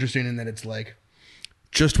 totally interesting in that it's like,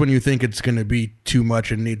 just when you think it's going to be too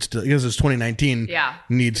much and needs to, because it's 2019,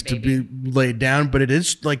 needs to be laid down, but it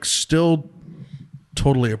is like still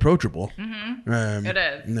totally approachable. Mm-hmm. It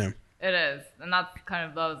is. Yeah. It is. And that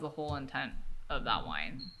was the whole intent of that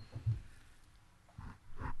wine.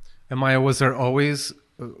 And Maya, was there always,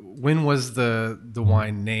 when was the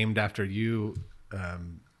wine named after you?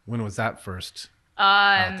 When was that first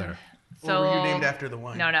out there? So, or were you named after the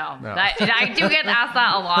wine? No. I do get asked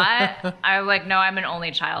that a lot. I was like, no, I'm an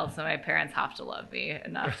only child, so my parents have to love me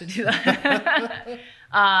enough to do that.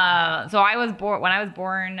 So I was born, when I was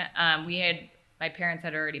born, my parents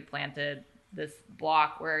had already planted this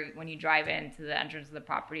block where when you drive into the entrance of the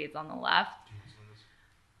property, it's on the left.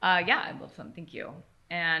 Yeah, I'd love some. Thank you.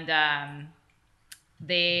 And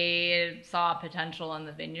they saw potential in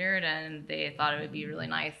the vineyard, and they thought it would be really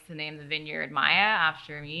nice to name the vineyard Maya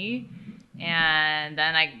after me. And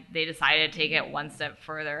then they decided to take it one step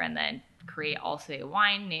further and then create also a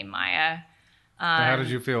wine named Maya. How did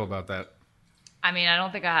you feel about that? I mean, I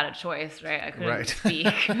don't think I had a choice, right? I couldn't speak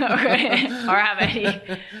or have any.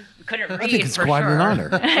 Couldn't read. I think it's for quite sure. an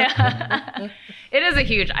honor. It is a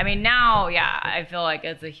huge. I mean, now, I feel like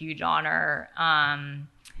it's a huge honor, and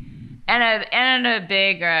a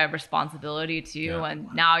big responsibility too. Yeah.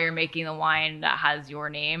 And now you're making the wine that has your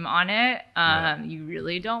name on it. You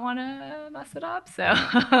really don't want to mess it up. So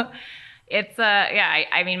it's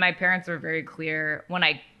I mean, my parents were very clear when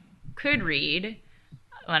I could read.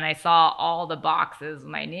 When I saw all the boxes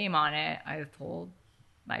with my name on it, I told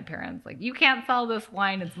my parents, like, you can't sell this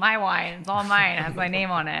wine. It's my wine. It's all mine. It has my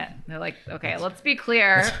name on it. And they're like, okay, let's be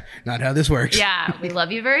clear. That's not how this works. Yeah, we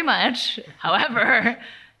love you very much. However,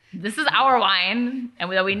 this is our wine, and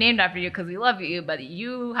we named after you because we love you, but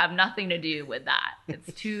you have nothing to do with that.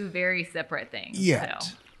 It's two very separate things. Yet.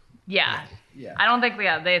 So, yeah. I don't think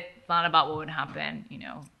they thought about what would happen,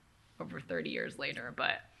 over 30 years later.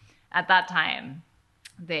 But at that time,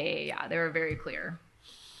 they were very clear.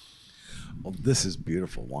 Well, this is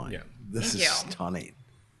beautiful wine. Yeah. This Thank is you. stunning.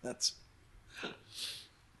 So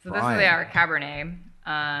Brian. This is our Cabernet.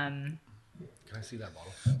 Can I see that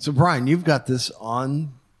bottle? So Brian, you've got this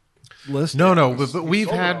on list. No, but we've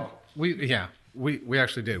had we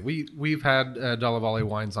actually did. We've had Dalla Valle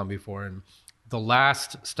wines on before, and the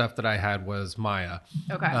last stuff that I had was Maya.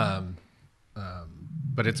 Okay.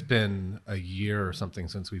 But it's been a year or something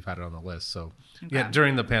since we've had it on the list. So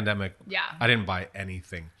during the pandemic, I didn't buy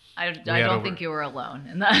anything. I don't think you were alone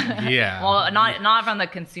in that. Yeah. Well, not from the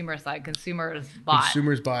consumer side. Consumers bought.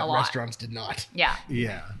 A lot. Restaurants did not. Yeah.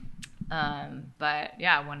 Yeah. But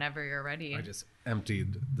whenever you're ready. I just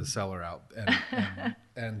emptied the cellar out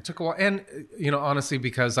and took a while. And, honestly,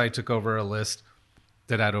 because I took over a list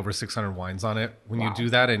that had over 600 wines on it. When you do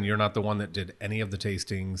that and you're not the one that did any of the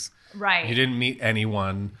tastings, right? You didn't meet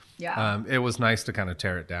anyone. Yeah. It was nice to kind of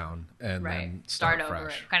tear it down and then start over,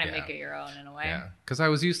 fresh. kind of make it your own in a way. Yeah, because I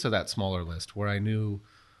was used to that smaller list where I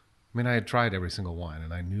had tried every single wine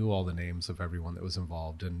and I knew all the names of everyone that was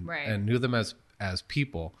involved and knew them as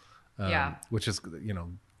people. Which is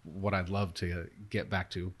what I'd love to get back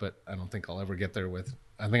to, but I don't think I'll ever get there with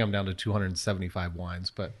I think I'm down to 275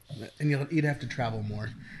 wines, but And you'd have to travel more.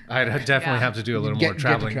 I'd definitely have to do a little more Get to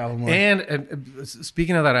traveling. travel more. And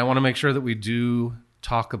speaking of that, I want to make sure that we do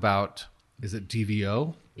talk about, is it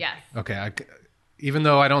DVO? Yes. Okay. Even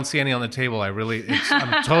though I don't see any on the table,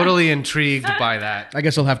 I'm totally intrigued by that. I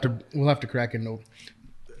guess we'll have to crack into.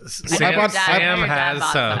 Sam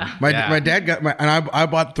has some. My dad got I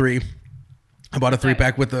bought 3. I bought a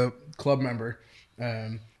 3-pack with a club member.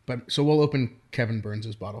 But so we'll open Kevin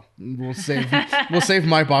Burns's bottle. We'll save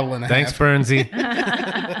my bottle and a Thanks, half. Burnsy.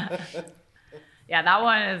 Yeah, that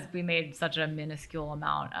one is, we made such a minuscule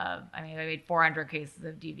amount of, I made 400 cases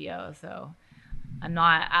of DVO, so I'm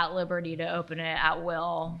not at liberty to open it at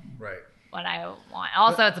will. Right. When I want.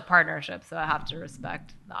 Also, it's a partnership, so I have to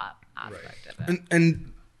respect that aspect of it.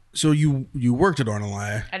 And so you worked at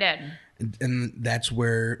Ornellaia. I did. And that's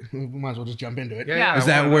where we might as well just jump into it. Yeah. Is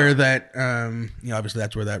that where that obviously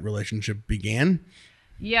that's where that relationship began?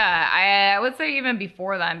 Yeah, I would say even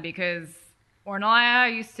before then, because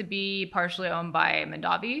Ornellaia used to be partially owned by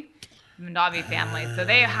Mondavi family. So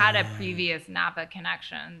they had a previous Napa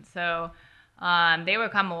connection. So they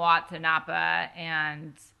would come a lot to Napa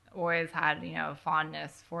and always had,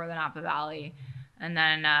 fondness for the Napa Valley. And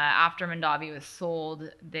then after Mondavi was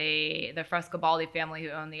sold, the Frescobaldi family,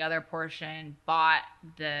 who owned the other portion, bought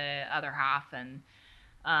the other half and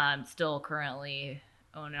still currently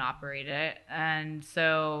own and operate it. And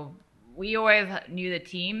so we always knew the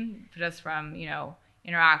team just from,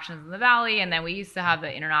 interactions in the valley. And then we used to have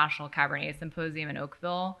the International Cabernet Symposium in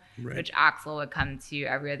Oakville, which Axel would come to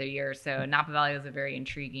every other year. So Napa Valley was a very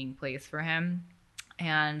intriguing place for him.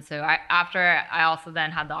 And so I also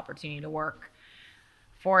then had the opportunity to work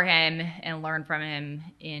for him and learn from him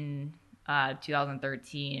in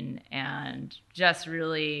 2013, and just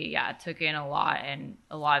really took in a lot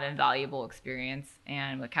of invaluable experience,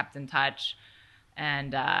 and we kept in touch.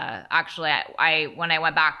 And actually, when I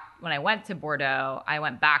went to Bordeaux, I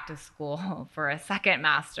went back to school for a second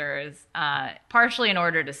master's, partially in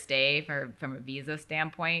order to stay from a visa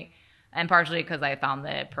standpoint, and partially because I found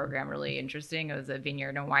the program really interesting. It was a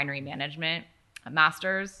vineyard and winery management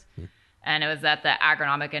master's. And it was at the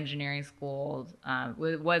agronomic engineering school.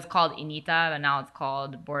 It was called INITA, but now it's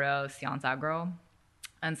called Bordeaux Sciences Agro.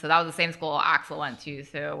 And so that was the same school Axel went to.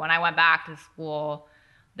 So when I went back to school,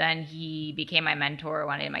 then he became my mentor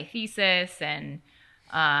when I did my thesis. And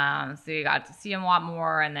so you got to see him a lot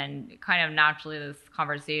more. And then kind of naturally this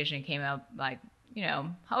conversation came up like,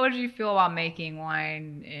 how would you feel about making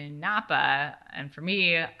wine in Napa? And for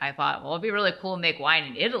me, I thought, well, it'd be really cool to make wine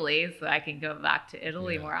in Italy so I can go back to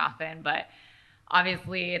Italy more often. But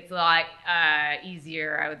obviously, it's a lot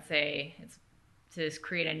easier, I would say, to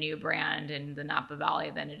create a new brand in the Napa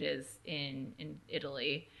Valley than it is in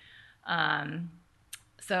Italy.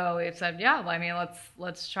 So we said,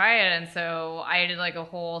 let's try it. And so I did like a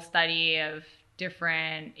whole study of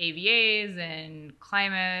different AVAs and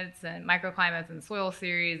climates and microclimates and soil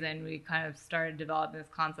series, and we kind of started developing this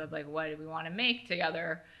concept like, what do we want to make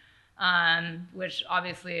together, which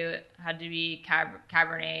obviously had to be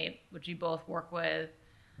Cabernet, which we both work with,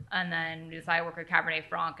 and then we decided to work with Cabernet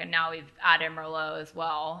Franc, and now we've added Merlot as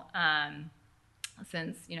well,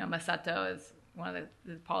 since Massetto is one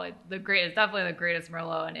of probably the greatest, definitely the greatest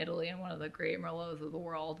Merlot in Italy and one of the great Merlots of the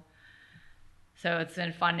world. So it's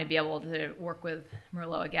been fun to be able to work with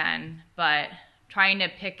Merlot again, but trying to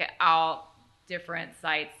pick out different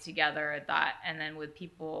sites together at that, and then with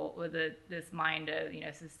people with this mind of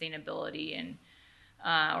sustainability and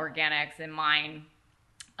organics in mind,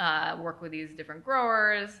 work with these different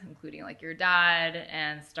growers, including like your dad,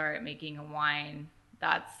 and start making a wine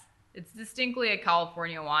it's distinctly a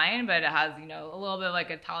California wine, but it has a little bit of like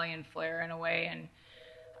Italian flair in a way, and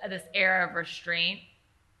this air of restraint,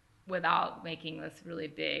 without making this really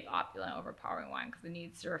big, opulent, overpowering wine, because it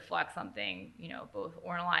needs to reflect something, both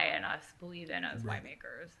Ornellaia and us believe in as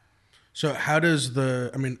winemakers. So how does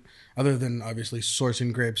other than obviously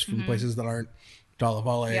sourcing grapes from places that aren't Dalla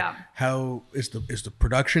Valle, how is the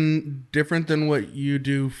production different than what you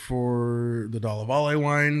do for the Dalla Valle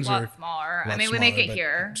wines? A lot smaller. We make it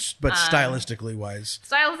here. But stylistically wise?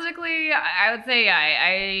 Stylistically, I would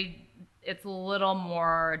say it's a little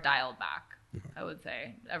more dialed back. I would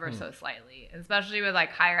say ever so slightly, especially with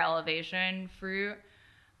like higher elevation fruit.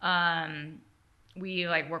 We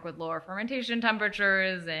like work with lower fermentation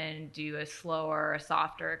temperatures and do a slower,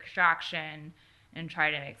 softer extraction and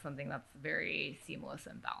try to make something that's very seamless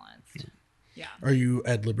and balanced. Yeah. Are you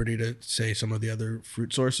at liberty to say some of the other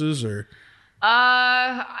fruit sources, or? So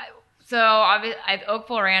obviously,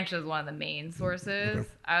 Oakville Ranch is one of the main sources,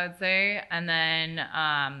 I would say, and then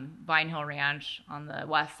Vine Hill Ranch on the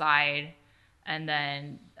west side. And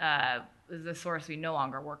then the source we no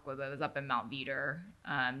longer work with. It was up in Mount Veeder,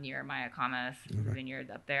 near Maya Vineyards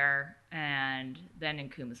up there. And then in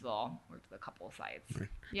Coombsville, worked with a couple of sites. Right.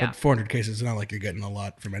 Yeah. But 400 cases, it's not like you're getting a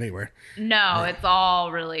lot from anywhere. No, it's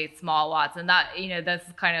all really small lots. And that, that's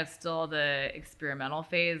kind of still the experimental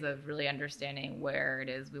phase of really understanding where it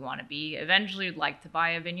is we want to be. Eventually, we'd like to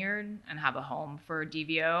buy a vineyard and have a home for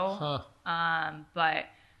DVO. But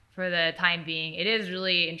for the time being, it is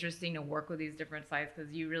really interesting to work with these different sites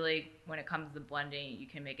because you really, when it comes to blending, you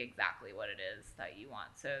can make exactly what it is that you want.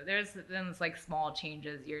 So there's then it's like small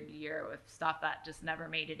changes year to year with stuff that just never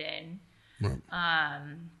made it in. Right.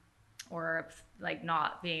 Or like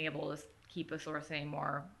not being able to keep a source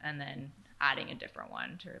anymore and then adding a different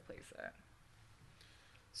one to replace it.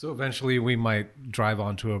 So eventually we might drive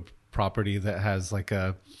onto a property that has like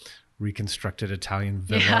a reconstructed Italian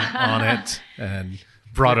villa on it and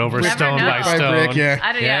brought over stone by stone. Brick,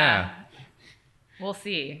 yeah. We'll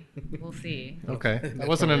see. Okay. That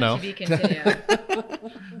wasn't a no. To be continued.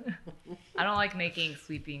 I don't like making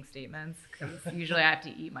sweeping statements because usually I have to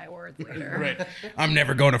eat my words later. Right. I'm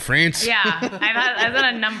never going to France. Yeah. I've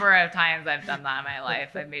done a number of times I've done that in my life.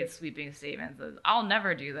 I've made sweeping statements of, I'll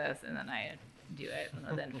never do this, and then I do it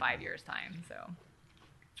within 5 years' time. So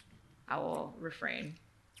I will refrain.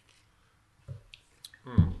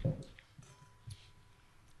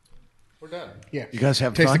 We're done. Yeah. You guys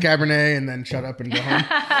have Taste fun? the Cabernet and then shut up and go home.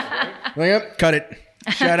 Well, yep, cut it.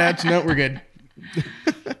 Shout outs. No, we're good.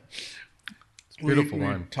 Beautiful we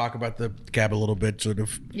wine. Talk about the cab a little bit, sort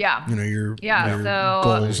of. Yeah. Your So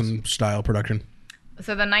goals and style production.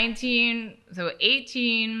 So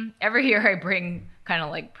 18, every year I bring kind of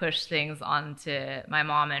like push things onto my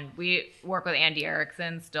mom, and we work with Andy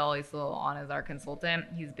Erickson still. He's still on as our consultant.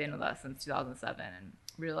 He's been with us since 2007 and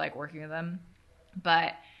really like working with him.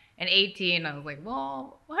 But in 18, I was like,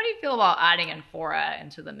 well, how do you feel about adding Amphora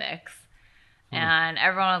into the mix? And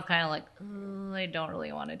everyone was kind of like, I don't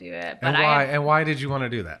really want to do it. But And why did you want to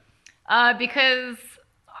do that? Because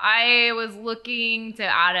I was looking to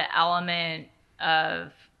add an element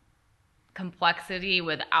of complexity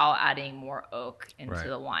without adding more oak into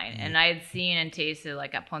the wine. And I had seen and tasted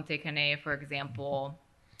like at Ponte Canet, for example,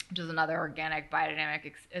 which is another organic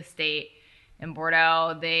biodynamic estate in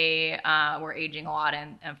Bordeaux. They were aging a lot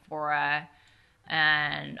in Amphora.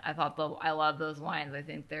 And I thought, I love those wines. I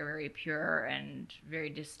think they're very pure and very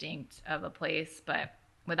distinct of a place, but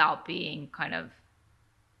without being kind of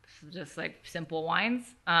just like simple wines.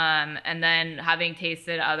 And then having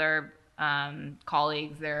tasted other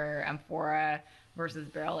colleagues, their Amphora versus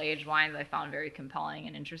barrel-aged wines, I found very compelling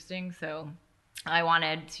and interesting. So I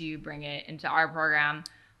wanted to bring it into our program.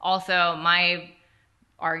 Also, my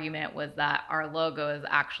argument was that our logo is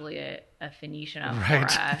actually a Phoenician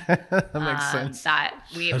Amphora. Right. That makes sense. That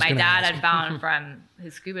my dad had found from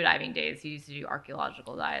his scuba diving days. He used to do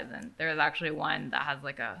archaeological dives, and there was actually one that has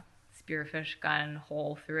like a spearfish gun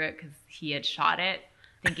hole through it because he had shot it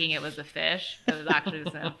thinking it was a fish. It was actually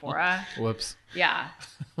just an Amphora. Whoops. Yeah.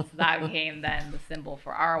 So that became then the symbol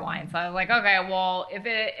for our wine. So I was like, okay, well, if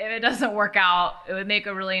it doesn't work out, it would make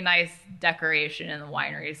a really nice decoration in the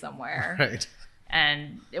winery somewhere. Right.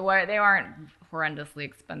 And they weren't horrendously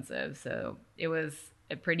expensive, so it was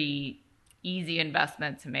a pretty easy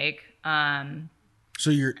investment to make. So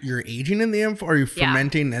you're aging in the amphora? Are you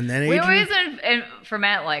fermenting and then aging? We always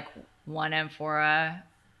ferment like one amphora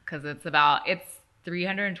because it's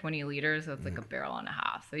 320 liters, so it's like a barrel and a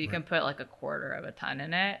half. So you can put like a quarter of a ton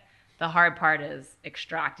in it. The hard part is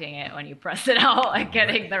extracting it when you press it out, like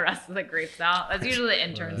getting the rest of the grapes out. That's usually the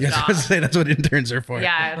intern's job. I was going to say, that's what interns are for.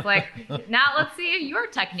 Yeah, it's like, now let's see your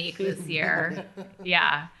technique this year.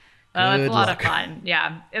 Yeah. It's a lot of fun.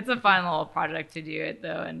 Yeah, it's a fun little project to do it,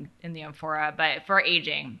 though, in the Amphora, but for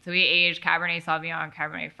aging. So we aged Cabernet Sauvignon,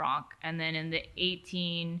 Cabernet Franc, and then in the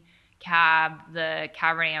 18 Cab, the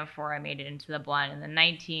Cabernet Amphora made it into the blend, and the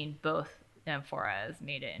 19, both the Amphoras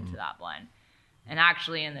made it into that blend. And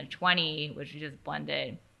actually in the 20, which we just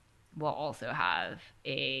blended, we'll also have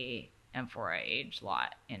a Amphora aged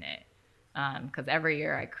lot in it. Because every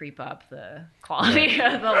year I creep up the quality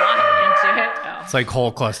of the lot into it. So. It's like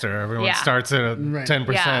whole cluster. Everyone starts at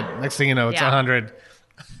 10%. Yeah. Next thing you know, it's 100.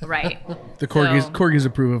 Right. The corgis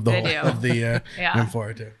approve of the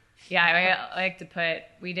Amphora too. Yeah, I like to put,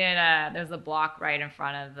 there's a block right in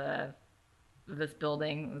front of this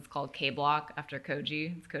building. It's called K Block after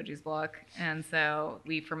Koji. It's Koji's block. And so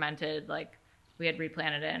we fermented, we had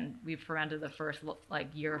replanted it, and we fermented the first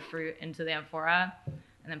year of fruit into the Amphora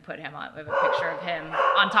and then put him on. We have a picture of him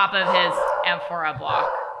on top of his Amphora block.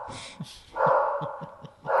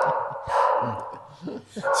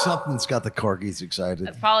 Something's got the corgis excited.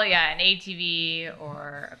 It's probably an ATV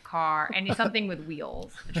or a car, and something with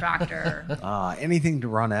wheels, a tractor. Anything to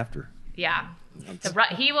run after. Yeah.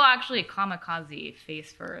 He will actually kamikaze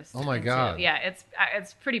face first. Oh my God. Yeah,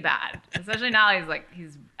 it's pretty bad. Especially now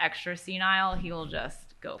he's extra senile. He will just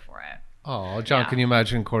go for it. Oh, John, Yeah. can you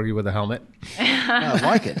imagine Corgi with a helmet? I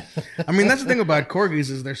like it. I mean, that's the thing about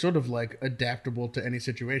corgis is they're sort of like adaptable to any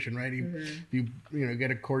situation, right? You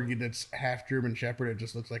get a corgi that's half German Shepherd, it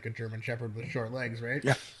just looks like a German Shepherd with short legs, right?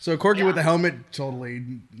 Yeah. So a corgi with a helmet totally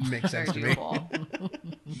makes sense to me. Cool.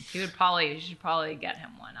 You should probably get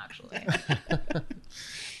him one, actually.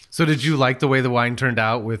 So did you like the way the wine turned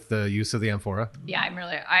out with the use of the amphora? Yeah,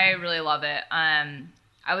 I really love it.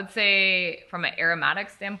 I would say from an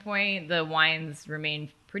aromatic standpoint, the wines remain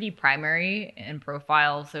pretty primary in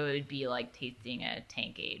profile, so it would be like tasting a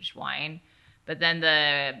tank aged wine. But then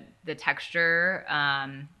the texture,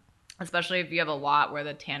 especially if you have a lot where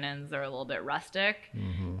the tannins are a little bit rustic,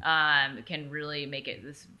 it can really make it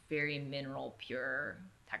this very mineral pure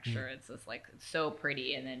texture. It's just it's so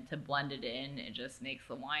pretty, and then to blend it in, it just makes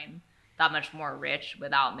the wine that much more rich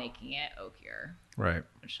without making it oakier. Right.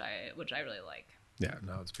 Which I really like. Yeah,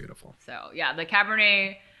 no, it's beautiful. So yeah, the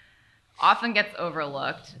Cabernet often gets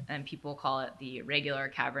overlooked, and people call it the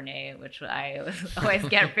regular Cabernet, which I always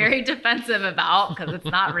get very defensive about because it's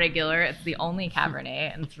not regular. It's the only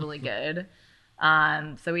Cabernet, and it's really good.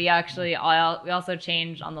 So we also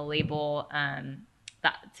changed on the label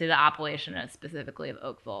to the appellation specifically of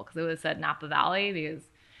Oakville, because it was said Napa Valley, because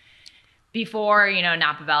before,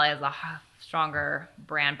 Napa Valley has a stronger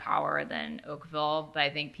brand power than Oakville, but I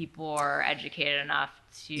think people are educated enough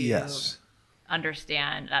to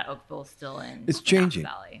understand that Oakville is still in It's changing.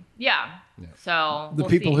 Napa Valley. Yeah. So The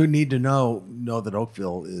people who need to know that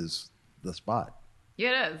Oakville is the spot.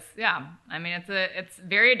 Yeah, it is. Yeah. I mean, it's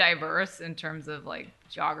very diverse in terms of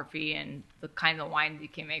geography and the kind of wines you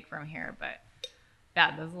can make from here, but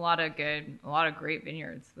yeah, there's a lot of great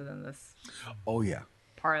vineyards within this Oh yeah.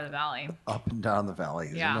 part of the valley. Up and down the valley.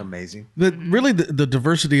 Isn't it amazing? Really, the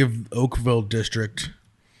diversity of Oakville district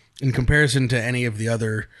in comparison to any of the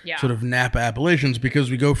other sort of Napa appellations, because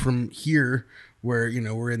we go from here where,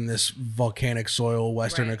 we're in this volcanic soil,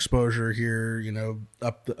 western exposure here,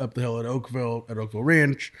 up the hill at Oakville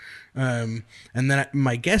Ranch. And then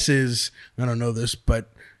my guess is, I don't know this,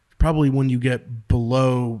 but probably when you get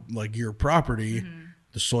below your property,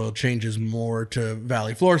 the soil changes more to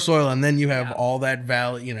valley floor soil, and then you have all that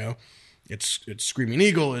valley. It's Screaming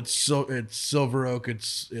Eagle, it's Silver Oak,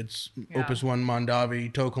 it's Opus One,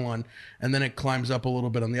 Mondavi, Tokelon, and then it climbs up a little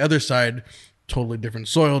bit on the other side. Totally different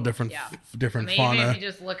soil, different fauna. Even if you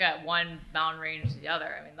just look at one mountain range to the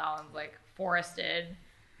other, I mean, that one's forested,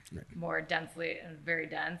 more densely and very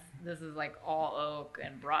dense. This is all oak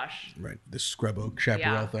and brush. Right, this scrub oak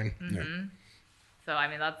chaparral thing. Yeah. So I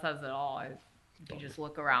mean, that says it all. If you just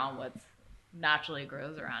look around, what naturally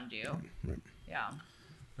grows around you. Yeah.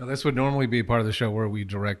 Now, this would normally be part of the show where we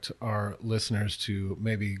direct our listeners to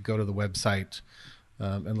maybe go to the website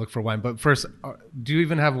and look for wine. But first, do you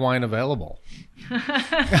even have wine available?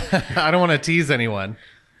 I don't want to tease anyone.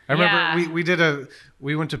 I remember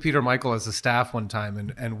we went to Peter Michael as a staff one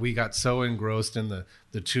time, and we got so engrossed in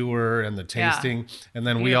the tour and the tasting, and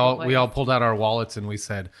then we all pulled out our wallets and we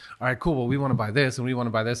said, all right, cool, well, we want to buy this and we want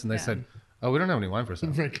to buy this, and they said, oh, we don't have any wine for sale.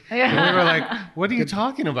 And we were like, what are you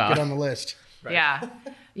talking about? Get on the list. Right.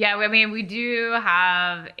 Yeah. I mean, we do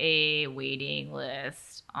have a waiting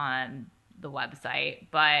list on the website,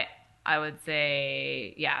 but I would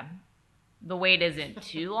say, the wait isn't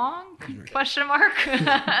too long, question mark.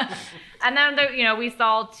 And then, we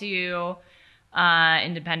sell to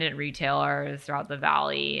independent retailers throughout the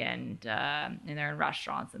valley, and they're in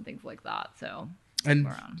restaurants and things like that. So, and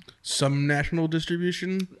some national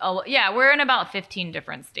distribution? Oh, yeah, we're in about 15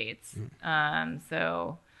 different states.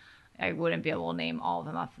 So I wouldn't be able to name all of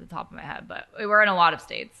them off the top of my head, but we're in a lot of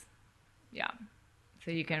states. Yeah. So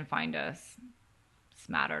you can find us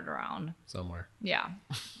smattered around somewhere. Yeah.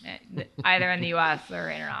 Either in the U.S. or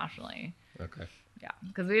internationally. Okay. Yeah.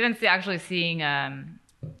 Because we've been actually seeing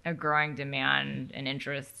a growing demand and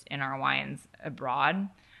interest in our wines abroad.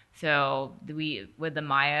 So with the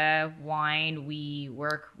Maya wine, we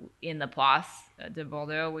work in the Place de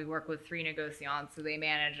Bordeaux. We work with 3 negociants, so they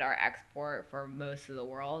manage our export for most of the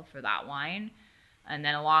world for that wine. And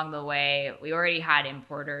then along the way, we already had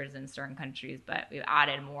importers in certain countries, but we've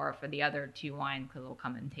added more for the other 2 wines because they'll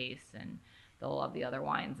come and taste and they'll love the other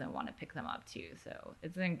wines and want to pick them up too. So I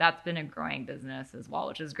think that's been a growing business as well,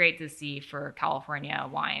 which is great to see for California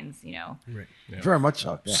wines, Right. Very much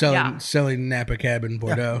so. Yeah. Selling Napa Cab in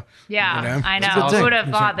Bordeaux. Yeah, I know. It's a good thing. Who would have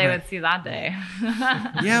thought they would see that day?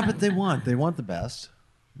 Yeah, but they want the best.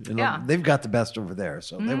 They've got the best over there,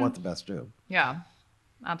 so they want the best too. Yeah,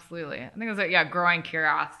 absolutely. I think it's growing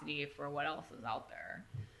curiosity for what else is out there.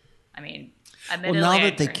 I mean, well, now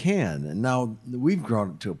that they can, and now we've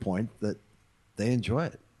grown to a point that they enjoy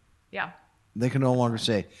it. Yeah. They can no longer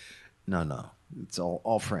say, no, it's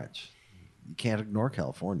all French. You can't ignore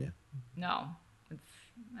California. No.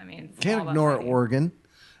 You can't ignore Oregon.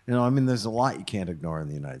 There's a lot you can't ignore in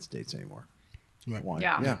the United States anymore. Right. Wine.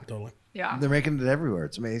 Yeah, totally. Yeah. They're making it everywhere.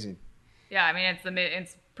 It's amazing. Yeah,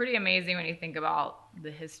 it's pretty amazing when you think about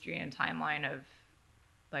the history and timeline of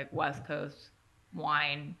like West Coast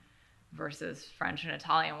wine versus French and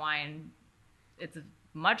Italian wine. It's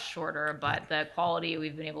much shorter, but the quality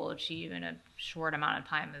we've been able to achieve in a short amount of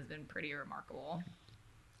time has been pretty remarkable.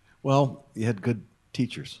 Well, you had good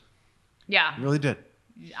teachers. Yeah. You really did.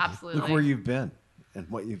 Absolutely. Look where you've been and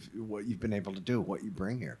what you've been able to do, what you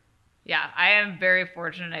bring here. Yeah, I am very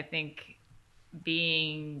fortunate, I think,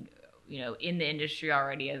 being, in the industry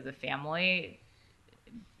already as a family.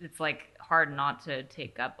 It's like hard not to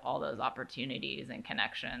take up all those opportunities and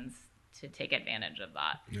connections to take advantage of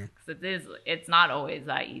that. Because it's not always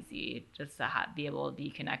that easy just to be able to be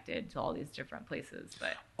connected to all these different places.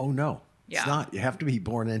 But oh no, it's not. You have to be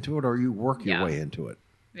born into it, or you work your way into it.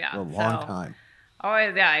 Yeah, for a long time.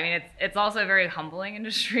 Always, yeah. It's also a very humbling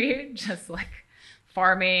industry, just like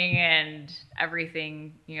farming and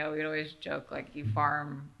everything. We'd always joke like you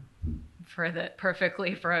farm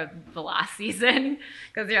perfectly for the last season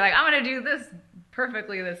because you're like, I'm gonna do this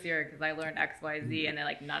perfectly this year because I learned X, Y, Z, and then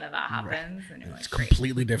like none of that happens, and you're It's like,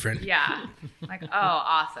 completely different. Yeah, like, oh,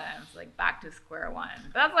 awesome. It's like back to square one.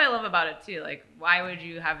 But that's what I love about it too. Like, why would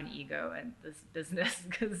you have an ego in this business?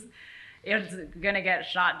 Because it's gonna get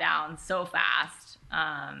shot down so fast.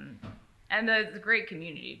 And it's a great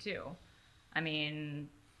community too.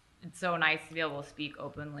 It's so nice to be able to speak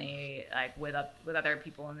openly, like with other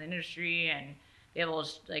people in the industry, and be able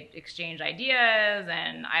to like exchange ideas.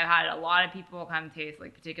 And I've had a lot of people come taste,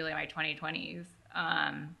 like particularly my 2020s,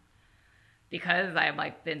 because I've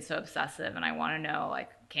like been so obsessive, and I want to know like,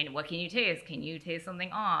 what can you taste? Can you taste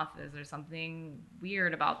something off? Is there something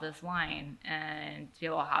weird about this wine? And to be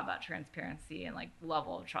able to have that transparency and like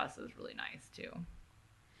level of trust is really nice too.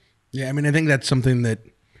 Yeah, I think that's something that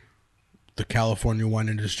the California wine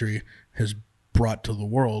industry has brought to the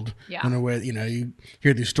world in a way. You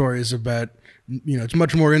hear these stories about, it's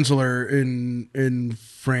much more insular in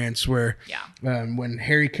France, where when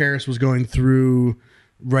Harry Carris was going through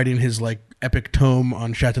writing his like epic tome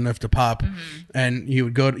on Chateauneuf-du-Pape, and he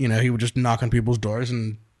would go, he would just knock on people's doors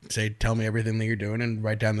and say, tell me everything that you're doing and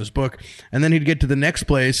write down this book. And then he'd get to the next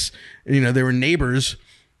place, they were neighbors,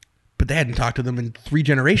 but they hadn't talked to them in 3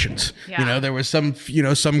 generations. Yeah. There was some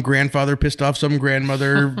grandfather pissed off some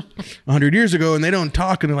grandmother 100 years ago, and they don't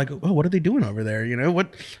talk, and they're like, oh, what are they doing over there?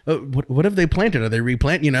 What have they planted? Are they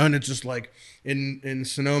replanting? And it's just like in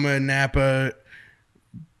Sonoma, Napa,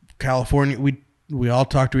 California, we all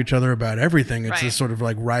talk to each other about everything. It's this sort of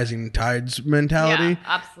like rising tides mentality. Yeah,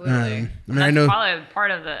 absolutely. I know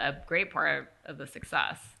probably a great part of the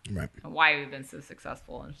success. Right. And why we've been so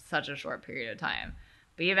successful in such a short period of time.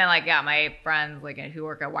 But even like, my friends like who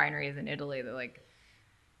work at wineries in Italy, they're like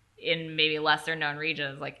in maybe lesser known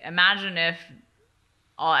regions. Like, imagine if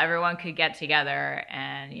everyone could get together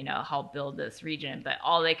and help build this region, but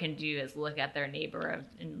all they can do is look at their neighbor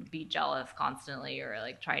and be jealous constantly, or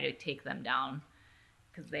like try to take them down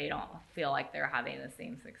because they don't feel like they're having the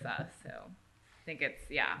same success. So I think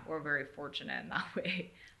we're very fortunate in that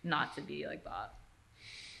way not to be like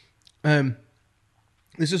that.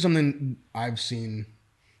 This is something I've seen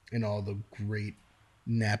in all the great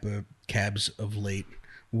Napa cabs of late,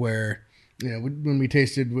 where when we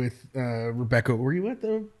tasted with Rebecca. Were you at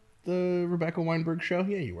the Rebecca Weinberg show?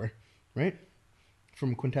 Yeah, you were, right?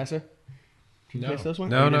 From Quintessa. Did you taste those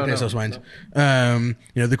wines? No. Taste those wines. The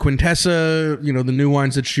Quintessa. The new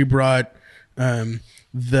wines that she brought.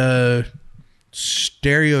 The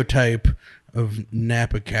stereotype of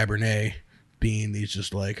Napa Cabernet being these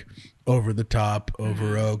just like over the top,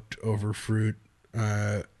 over oaked, over fruit.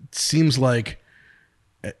 Seems like,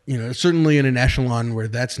 certainly in an echelon where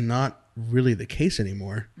that's not really the case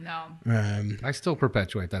anymore. No. I still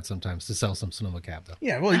perpetuate that sometimes to sell some Sonoma Cab, though.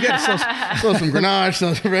 Yeah, well, you got to sell some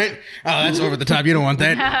Grenache, right? Oh, that's over the top. You don't want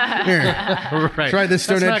that. Here, right. Try this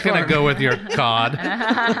Stone That's Edge not going to Farm. go with your cod.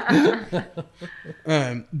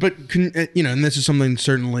 But and this is something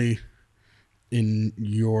certainly in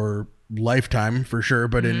your lifetime for sure,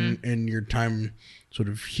 but in your time sort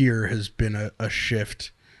of here has been a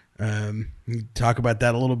shift. Talk about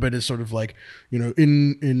that a little bit, as sort of like,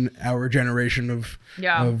 in our generation of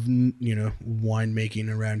winemaking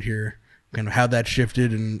around here, kind of how that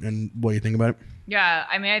shifted and what you think about it. Yeah,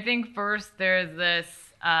 I mean, I think first there's this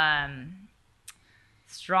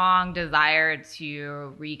strong desire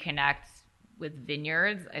to reconnect with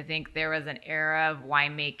vineyards. I think there was an era of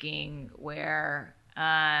winemaking where,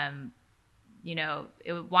 wines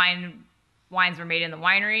were made in the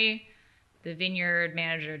winery. The vineyard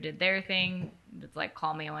manager did their thing. It's like,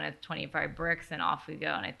 call me when it's 25 bricks and off we go.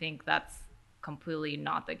 And I think that's completely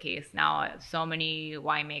not the case now. So many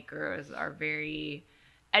winemakers are very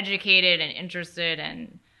educated and interested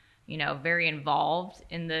and, very involved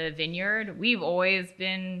in the vineyard. We've always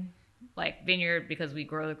been like vineyard because we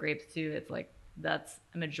grow the grapes too. It's like, that's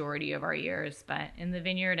a majority of our years spent in the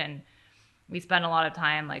vineyard. And we spend a lot of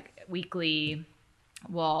time, like weekly,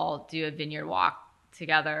 we'll do a vineyard walk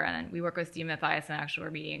together, and we work with Steve Mathiasen. Actually,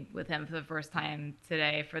 we're meeting with him for the first time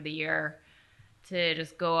today for the year to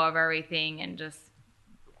just go over everything and just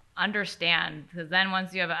understand, because then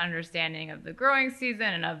once you have an understanding of the growing season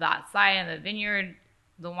and of that side and the vineyard,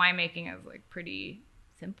 the winemaking is like pretty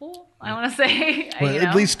simple, I want to say. Well,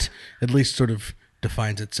 at least sort of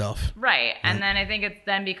defines itself, right? And then I think it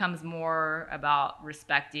then becomes more about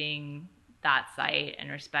respecting that site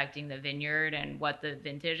and respecting the vineyard and what the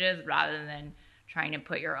vintage is, rather than trying to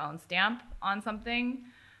put your own stamp on something,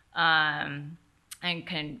 and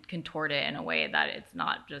can contort it in a way that it's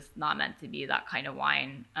not meant to be that kind of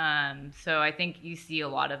wine. So I think you see a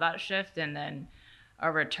lot of that shift, and then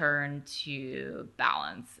a return to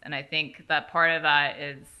balance. And I think that part of that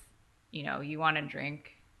is, you want to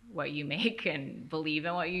drink what you make and believe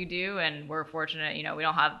in what you do. And we're fortunate, we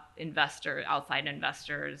don't have outside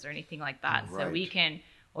investors or anything like that. Right. So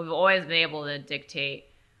we've always been able to dictate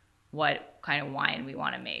what kind of wine we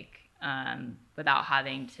want to make, without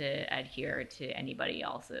having to adhere to anybody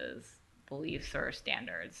else's beliefs or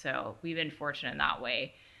standards. So we've been fortunate in that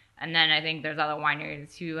way. And then I think there's other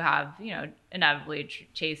wineries who have, inevitably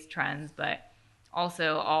chased trends, but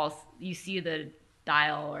also you see the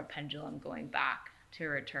dial or pendulum going back to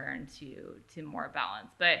return to more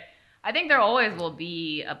balance. But I think there always will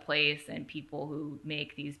be a place and people who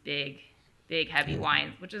make these big heavy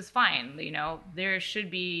wines, which is fine. There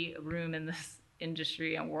should be room in this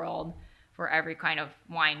industry and world for every kind of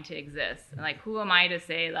wine to exist. And like, who am I to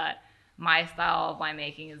say that my style of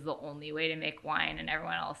winemaking is the only way to make wine and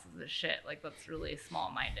everyone else is a shit? Like, that's really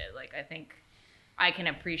small-minded. Like, I think I can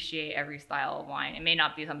appreciate every style of wine. It may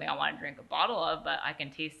not be something I want to drink a bottle of, but I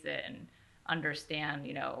can taste it and understand,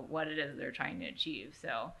 what it is they're trying to achieve.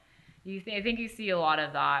 So I think you see a lot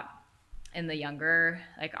of that in the younger,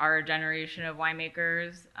 like our generation of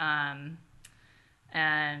winemakers.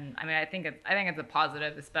 And I mean, I think it's a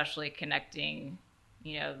positive, especially connecting,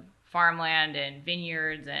 farmland and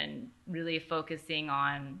vineyards and really focusing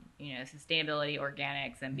on, sustainability,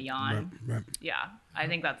 organics and beyond. Right. Yeah. I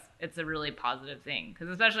think it's a really positive thing, because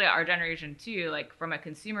especially our generation too, like from a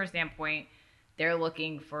consumer standpoint, they're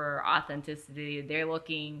looking for authenticity. They're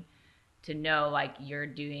looking to know, like, you're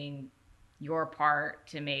doing your part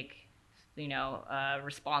to make, a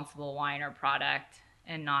responsible wine or product,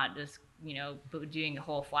 and not just, doing a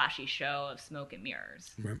whole flashy show of smoke and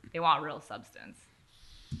mirrors. Right. They want real substance.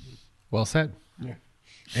 Well said. Yeah.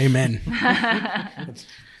 Amen.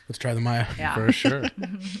 let's try the Maya. Yeah. For sure. The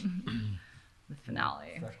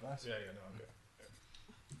finale. Fresh glass? Yeah, no, I'm good.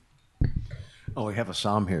 Oh, we have a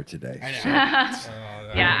Somm here today. I know.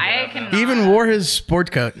 Yeah, I can. He even wore his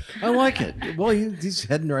sport coat. I like it. Well, he's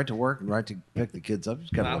heading right to work and right to pick the kids up.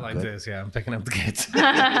 He's got Not like good. this, yeah. I'm picking up the kids.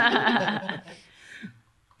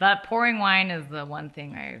 That pouring wine is the one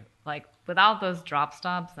thing I like. Without those drop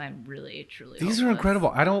stops, I'm really, truly These hopeless. are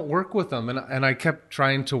incredible. I don't work with them, and I kept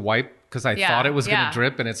trying to wipe because I thought it was going to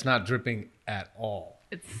drip, and it's not dripping at all.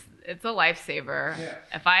 It's a lifesaver. Yeah.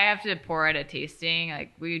 If I have to pour at a tasting,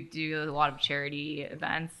 like we do a lot of charity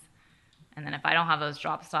events, and then if I don't have those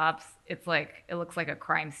drop stops, it looks like a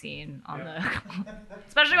crime scene on the.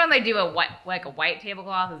 Especially when they do a white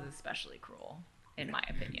tablecloth is especially cruel, in my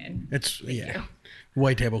opinion. It's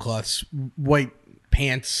white tablecloths, white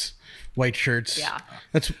pants, white shirts. Yeah,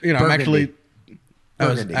 that's Burgundy. I'm actually.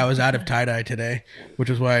 I was out of tie-dye today, which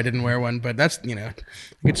is why I didn't wear one. But that's, I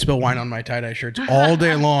could spill wine on my tie-dye shirts all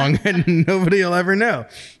day long and nobody will ever know.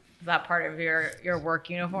 Is that part of your work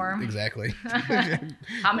uniform? Exactly.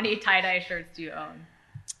 How many tie-dye shirts do you own?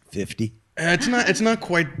 50. It's not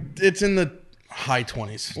quite. It's in the high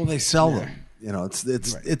 20s. Well, they sell them.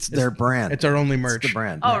 it's their brand. It's our only merch. It's the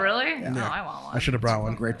brand. Oh, really? Yeah. Yeah. Oh, I want one. I should have brought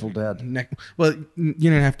one. Grateful Dead. Well, you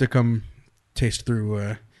don't have to come taste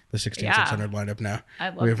through the 16600 lineup now.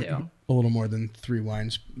 I'd love we have to. a little more than 3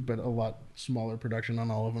 wines, but a lot smaller production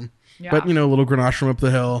on all of them. Yeah. But a little Grenache from up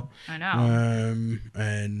the hill. I know.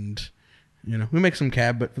 And we make some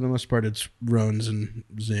cab, but for the most part it's Rhones and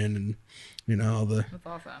Zin and all the That's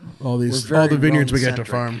awesome. all the vineyards we get to Rhone-centric.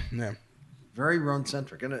 farm. Yeah. Very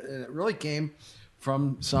Rhone-centric. And it really came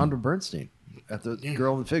from Sandra Bernstein at the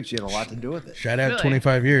Girl and the Fig. She had a lot to do with it. Shout out Really?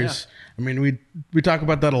 25 years. I mean, we talk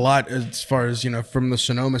about that a lot as far as, from the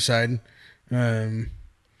Sonoma side.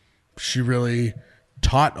 She really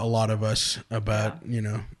taught a lot of us about,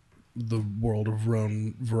 the world of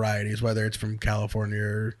Rhone varieties, whether it's from California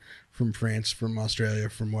or from France, from Australia,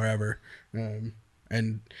 from wherever.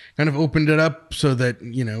 And kind of opened it up so that,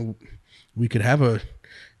 we could have a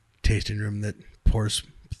tasting room that pours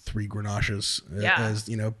 3 Grenaches as,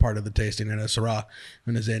 part of the tasting, and a Syrah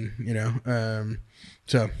and a Zin,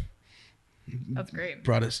 so That's great.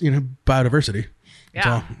 brought us, biodiversity. That's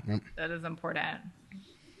Yeah. all. That is important.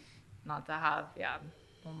 Not to have,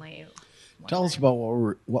 only one Tell us drink.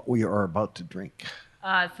 about what we are about to drink.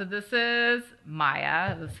 So this is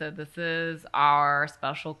Maya. So this is our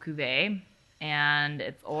special cuvee, and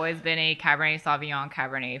it's always been a Cabernet Sauvignon,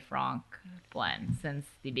 Cabernet Franc blend since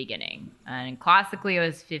the beginning. And classically, it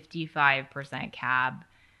was 55% Cab,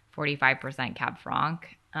 45% Cab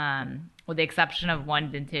Franc. With the exception of one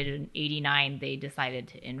vintage in '89, they decided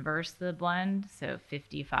to inverse the blend, so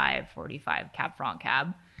 55, 45 Cab Franc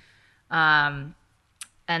Cab.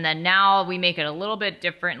 And then now we make it a little bit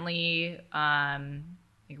differently.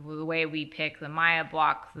 The way we pick the Maya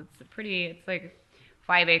blocks, it's like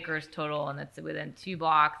 5 acres total, and it's within 2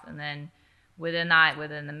 blocks. And then within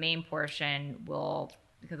the main portion,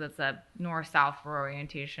 because it's a north-south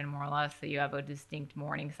orientation more or less, so you have a distinct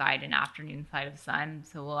morning side and afternoon side of sun.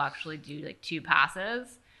 So we'll actually do like 2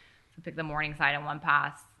 passes. So pick the morning side, and one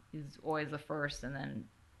pass is always the first, and then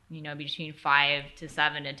between 5 to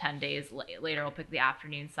 7 to 10 days later, we'll pick the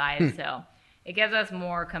afternoon side. So it gives us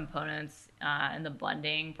more components in the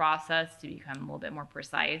blending process to become a little bit more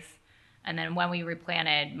precise. And then when we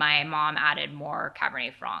replanted, my mom added more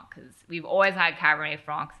Cabernet Franc, because we've always had Cabernet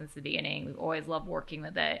Franc since the beginning. We've always loved working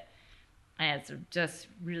with it. And it's just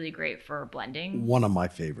really great for blending. One of my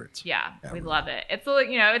favorites. Yeah, we love it. It's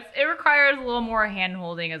it requires a little more hand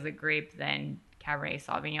holding as a grape than Cabernet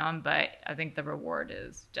Sauvignon, but I think the reward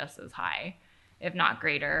is just as high, if not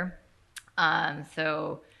greater.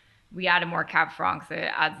 So we added more Cab Franc, so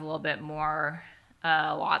it adds a little bit more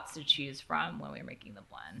lots to choose from when we're making the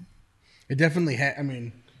blend. It definitely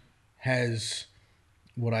has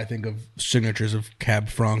what I think of signatures of Cab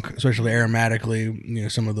Franc, especially aromatically,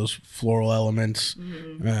 some of those floral elements,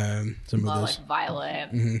 some of those like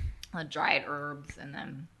violet, dried herbs, and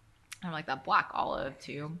then I like that black olive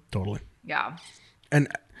too. Totally. Yeah. And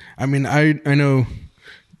I know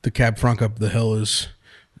the Cab Franc up the hill is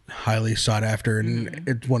highly sought after, and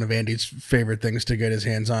it's one of Andy's favorite things to get his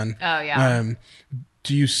hands on. Oh yeah.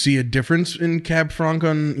 Do you see a difference in Cab Franc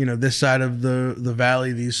on this side of the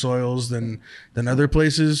valley, these soils, than other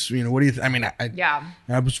places? What do you?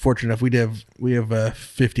 I was fortunate enough. We have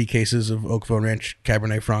 50 cases of Oakville Ranch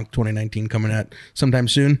Cabernet Franc 2019 coming out sometime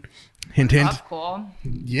soon. Hint, hint. That's cool.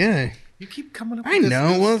 Yeah. You keep coming up with I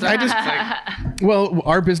know. Well,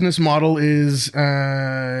 our business model is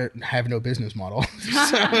have no business model.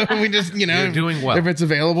 So we just, You're doing well. If it's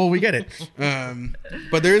available, we get it.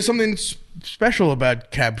 But there is something special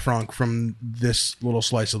about Cab Franc from this little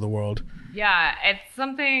slice of the world. Yeah, it's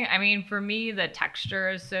something, for me, the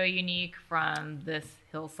texture is so unique from this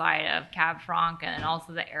hillside of Cab Franc, and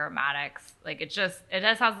also the aromatics. Like, it just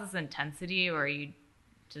has this intensity where you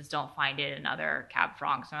just don't find it in other Cab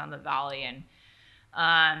Francs around the valley. And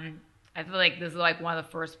I feel like this is like one of the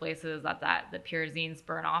first places that the pyrazines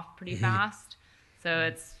burn off pretty fast. So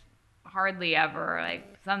it's hardly ever,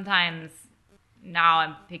 like, sometimes now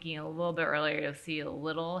I'm picking a little bit earlier, you'll see a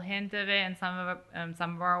little hint of it in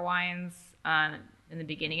some of our wines in the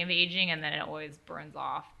beginning of aging, and then it always burns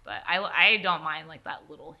off. But I don't mind like that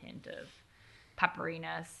little hint of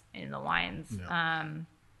pepperiness in the wines.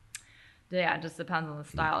 Yeah, it just depends on the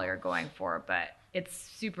style you're going for, but it's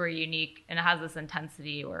super unique, and it has this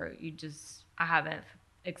intensity where I haven't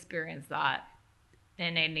experienced that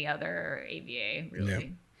in any other AVA, really.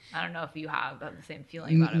 Yeah. I don't know if you have the same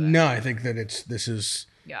feeling about it. No, I think that this is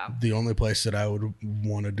Yeah. the only place that I would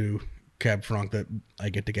want to do Cab Franc that I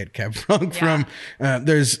get to get Cab Franc Yeah. from.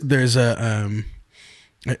 There's a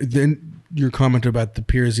then your comment about the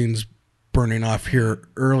pyrazines burning off here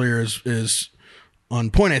earlier is on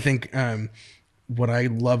point. I think what I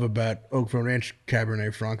love about Oakville Ranch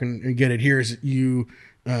Cabernet Franc, and get it here, is you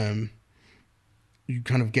kind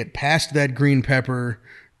of get past that green pepper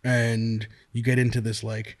and you get into this,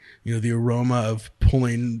 like, the aroma of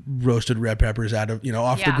pulling roasted red peppers out of,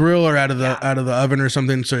 off the grill or out of the oven or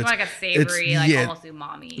something. So it's like a savory, almost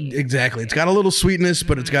umami. Exactly. It's got a little sweetness,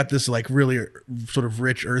 but it's got this like really sort of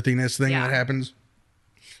rich earthiness thing that happens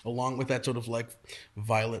along with that sort of like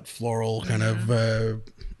violet floral kind of,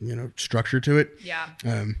 structure to it. Yeah.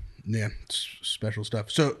 It's special stuff.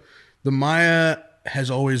 So the Maya has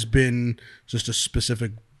always been just a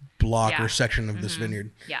specific block or section of this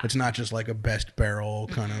vineyard. Yeah. It's not just like a best barrel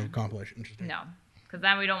kind of compilation. Interesting. No, because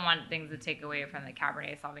then we don't want things to take away from the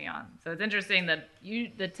Cabernet Sauvignon. So it's interesting that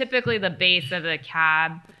typically the base of the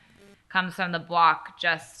cab comes from the block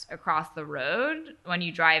just across the road when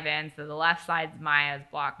you drive in. So the left side's Maya's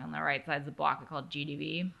block and the right side's the block we call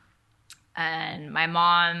GDB. And my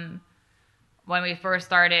mom, when we first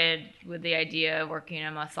started with the idea of working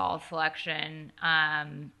in Masal selection,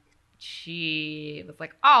 she was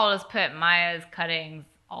like, oh, I'll just put Maya's cuttings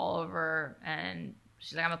all over. And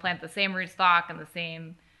she's like, I'm going to plant the same rootstock and the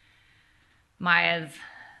same Maya's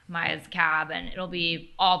cab, and it'll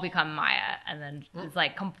all become Maya. And then it's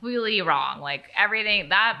like completely wrong. Like everything,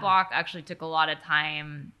 that block actually took a lot of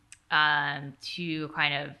time to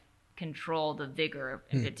kind of control the vigor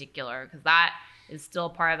in particular, because that is still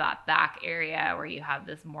part of that back area where you have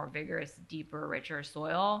this more vigorous, deeper, richer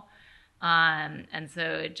soil. And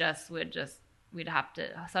so we'd have to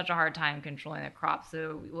such a hard time controlling the crop.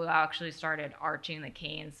 So we actually started arching the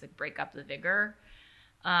canes to break up the vigor,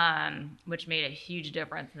 which made a huge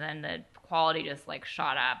difference. And then the quality just like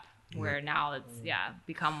shot up, where now it's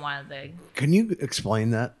become one of the. Can you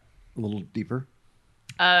explain that a little deeper?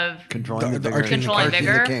 Of controlling the vigor, arching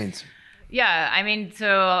the canes. Yeah, I mean,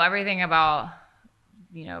 so everything about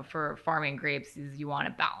for farming grapes is you want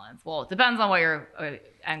to balance. Well, it depends on what your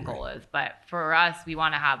end goal is, but for us, we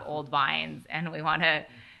want to have old vines, and we want to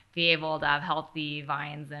be able to have healthy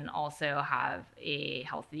vines and also have a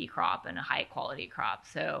healthy crop and a high quality crop.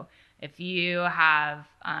 So if you have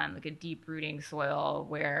like a deep rooting soil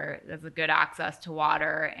where there's a good access to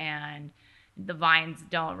water and the vines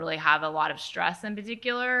don't really have a lot of stress in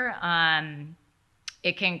particular,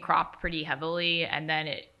 it can crop pretty heavily, and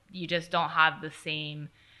then you just don't have the same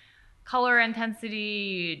color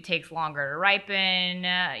intensity. It takes longer to ripen.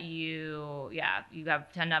 You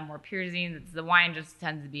tend to have more pyrazines. The wine just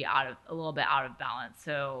tends to be a little bit out of balance.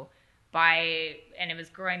 So and it was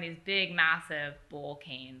growing these big, massive bull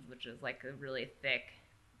canes, which is like a really thick,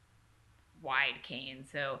 wide cane.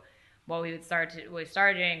 So what we started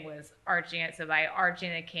doing was arching it. So by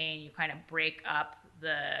arching the cane, you kind of break up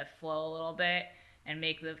the flow a little bit and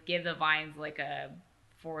give the vines like a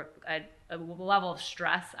level of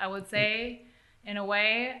stress, I would say, in a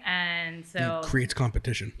way. And so it creates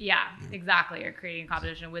competition. Yeah, exactly. You're creating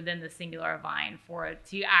competition within the singular vine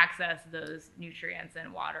to access those nutrients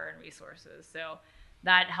and water and resources. So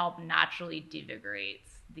that helped naturally devigorate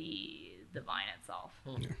the vine itself.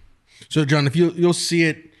 Yeah. So John, if you'll see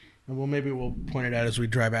it, maybe we'll point it out as we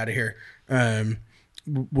drive out of here.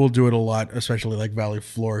 We'll do it a lot, especially like Valley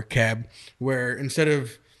Floor Cab, where instead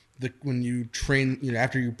of when you train,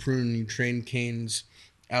 after you prune, you train canes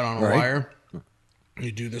out on a wire.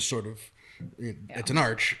 You do this sort of, it's an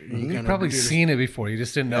arch. You've probably seen it before. You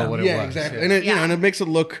just didn't know what it was. Yeah, exactly. And and it makes it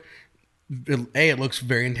look, it looks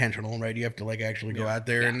very intentional, right? You have to like actually go out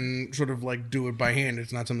there and sort of like do it by hand.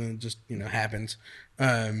 It's not something that just, happens.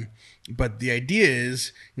 But the idea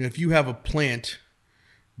is, if you have a plant,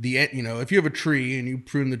 if you have a tree and you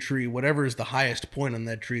prune the tree, whatever is the highest point on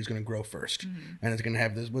that tree is going to grow first. And it's going to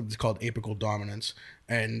have this, what's called apical dominance.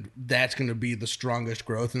 And that's going to be the strongest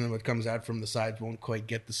growth. And then what comes out from the sides won't quite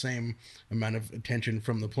get the same amount of attention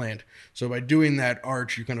from the plant. So by doing that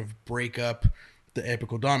arch, you kind of break up the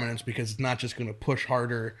apical dominance, because it's not just going to push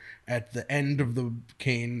harder at the end of the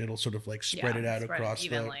cane. It'll sort of like spread it out across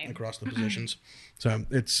the positions. So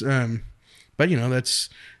it's, but that's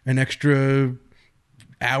an extra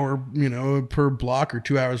hour, per block, or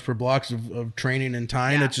 2 hours per blocks of training and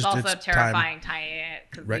tying. Yeah, it's just also terrifying tying it,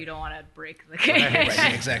 because you don't want to break the cane.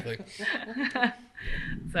 Right, exactly.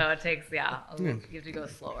 So it takes, you have to go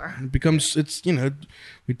slower. It becomes,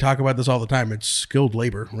 we talk about this all the time. It's skilled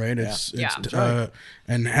labor, right?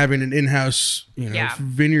 And having an in-house,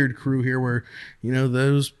 vineyard crew here where,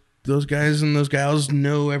 those guys and those gals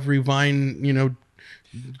know every vine,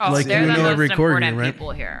 like they're the every most corgi, important right?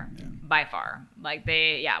 people here, by far. Like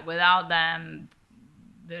without them,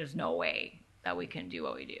 there's no way that we can do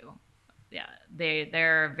what we do. Yeah,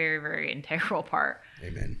 they're a very, very integral part.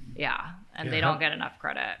 Amen. Yeah, and they don't get enough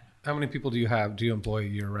credit. How many people do you employ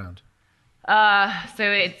year round?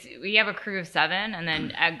 So we have a crew of 7, and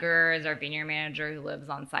then Edgar is our vineyard manager who lives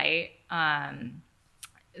on site. And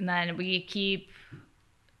then we keep,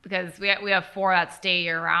 because we have 4 that stay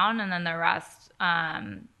year round, and then the rest,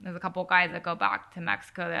 there's a couple guys that go back to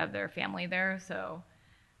Mexico. They have their family there, so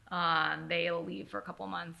they'll leave for a couple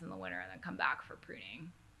months in the winter and then come back for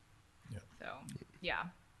pruning. Yeah. So yeah,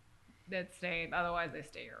 otherwise they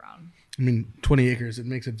stay year round. I mean, 20 acres, it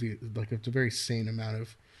makes it be like it's a very sane amount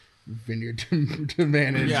of vineyard to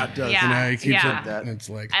manage. Yeah, it does. Yeah. You know, it keeps Yeah. it, That. it's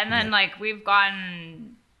like, And then like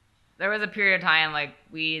there was a period of time like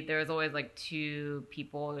there was always like 2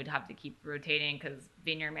 people who'd have to keep rotating because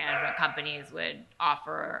vineyard management companies would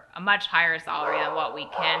offer a much higher salary than what we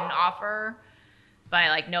can offer, but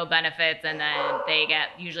like no benefits, and then they get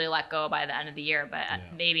usually let go by the end of the year. But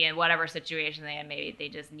maybe in whatever situation they had, maybe they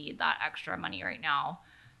just need that extra money right now.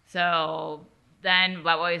 So then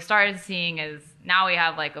what we started seeing is now we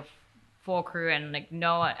have like a full crew, and like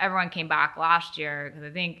everyone came back last year because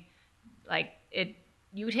I think like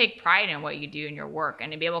you take pride in what you do in your work,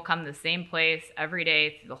 and to be able to come to the same place every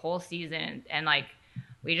day through the whole season. And like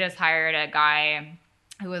we just hired a guy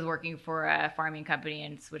who was working for a farming company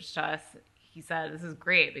and switched to us. He said, this is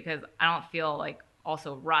great because I don't feel like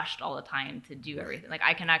also rushed all the time to do everything. Like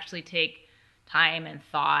I can actually take time and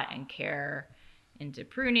thought and care into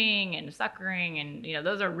pruning and suckering, and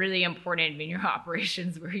those are really important vineyard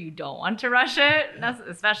operations where you don't want to rush it.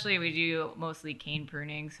 Especially we do mostly cane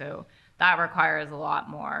pruning, so that requires a lot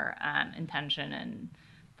more intention and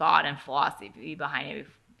thought and philosophy behind it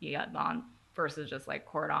you got on versus just like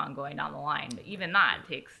cordon going down the line. But even that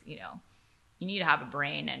takes you need to have a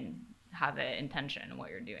brain and have an intention in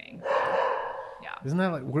what you're doing. So, yeah. Isn't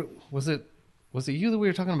that like, was it you that we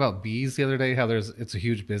were talking about bees the other day? How it's a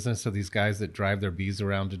huge business of these guys that drive their bees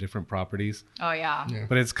around to different properties. Oh yeah.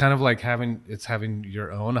 But it's kind of like having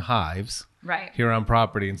your own hives right here on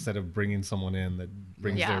property instead of bringing someone in that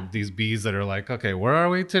brings these bees that are like, okay, where are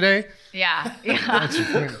we today? Yeah.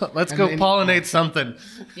 Let's go pollinate something.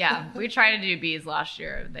 Yeah, we tried to do bees last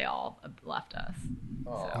year. They all left us.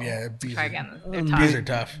 So yeah, bees try again. They're tough. bees are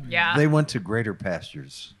tough. Yeah. They went to greater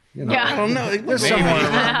pastures. I don't know. They're somewhere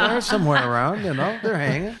around. They're somewhere around. They're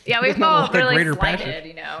hanging. Yeah, we felt really greater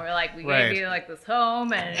slighted. We're like, we gave you like this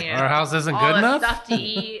home, and our house isn't all good this enough. stuff to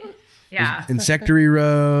eat. Yeah. Insectary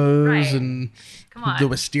rose Right. and Come on. the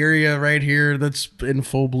wisteria right here that's in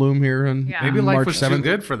full bloom here on Yeah. Maybe life March was 7th. too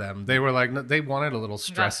good for them. They were like, they wanted a little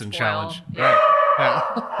stress Got and spoiled. challenge. Yeah.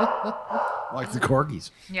 Yeah. Like the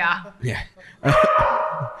corgis. Yeah. Yeah.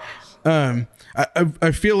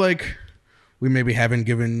 I feel like we maybe haven't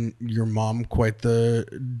given your mom quite the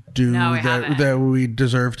due No, we haven't. that we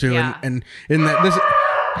deserve to, Yeah. and in that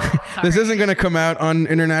this isn't going to come out on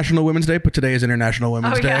International Women's Day, but today is International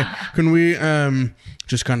Women's Day. Yeah. Can we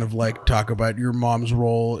just kind of like talk about your mom's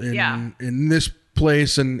role in this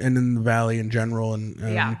place and in the valley in general, and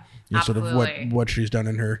sort of absolutely. what she's done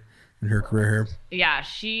in her career here? Yeah.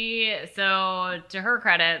 So to her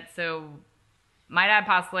credit, my dad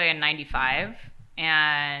passed away in 95,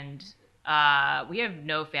 and we have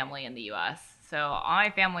no family in the U.S. So all my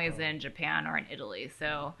family is in Japan or in Italy.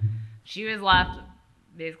 So she was left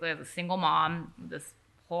basically as a single mom, this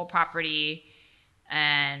whole property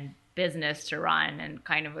and business to run, and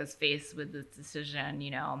kind of was faced with this decision,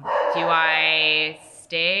 do I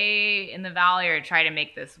stay in the valley or try to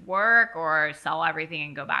make this work, or sell everything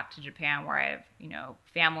and go back to Japan where I have,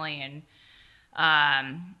 family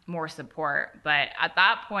and more support. But at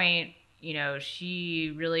that point,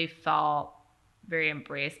 she really felt very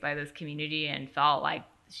embraced by this community and felt like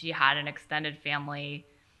she had an extended family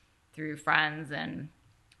through friends and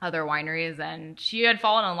other wineries. And she had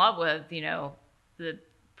fallen in love with, the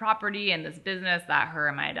property and this business that her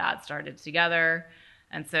and my dad started together.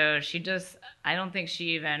 And so I don't think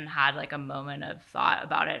she even had like a moment of thought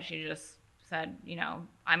about it. She just said,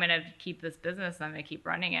 I'm going to keep this business. I'm going to keep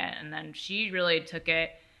running it. And then she really took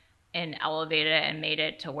it and elevated it and made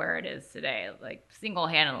it to where it is today, like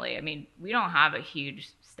single-handedly. I mean, we don't have a huge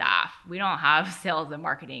staff. We don't have sales and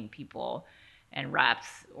marketing people and reps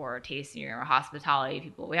or tasting or hospitality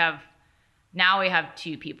people. We have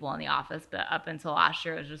 2 people in the office, but up until last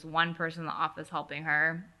year, it was just one person in the office helping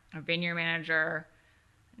her, a vineyard manager,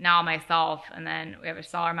 now myself, and then we have a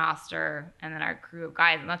cellar master, and then our crew of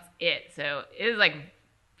guys, and that's it. So it is like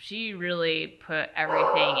she really put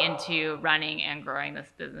everything into running and growing this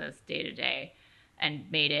business day to day and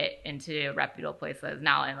made it into a reputable place that is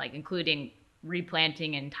now, and like including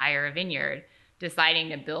replanting an entire vineyard, deciding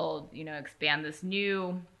to build, expand this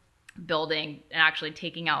new building and actually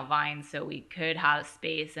taking out vines so we could have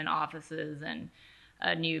space and offices and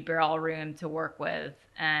a new barrel room to work with,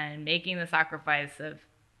 and making the sacrifice of,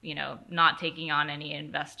 not taking on any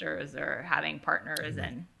investors or having partners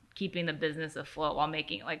and keeping the business afloat while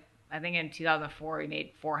making, like, I think in 2004, we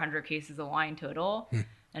made 400 cases of wine total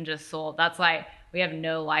and just sold. That's why we have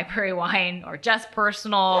no library wine or just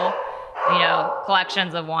personal,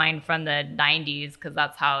 collections of wine from the 90s, because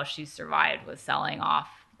that's how she survived, was selling all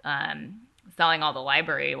the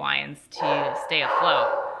library wines to stay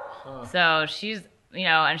afloat. So she's,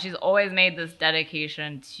 and she's always made this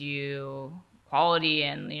dedication to quality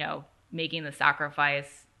and, making the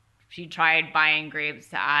sacrifice. She tried buying grapes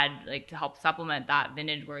to add, like, to help supplement that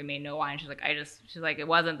vintage where we made no wine. She's like, it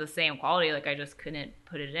wasn't the same quality. Like, I just couldn't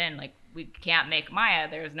put it in. Like, we can't make Maya.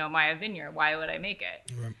 There's no Maya vineyard. Why would I make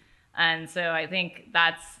it? Right. And so I think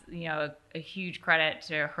that's, a huge credit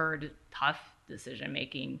to her tough decision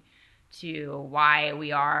making to why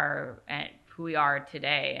we are and who we are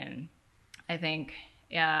today. And I think,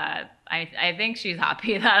 I think she's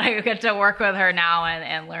happy that I get to work with her now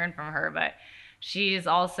and learn from her. But she's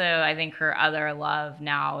also, I think her other love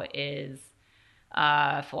now is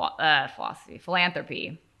philosophy,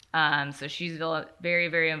 philanthropy. So she's very,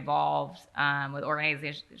 very involved with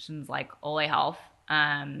organizations like Ole Health,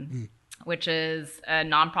 which is a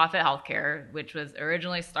nonprofit healthcare, which was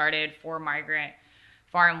originally started for migrant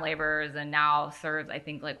farm laborers and now serves, I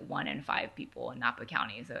think, like 1 in 5 people in Napa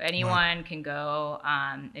County. So anyone can go.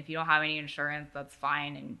 If you don't have any insurance, that's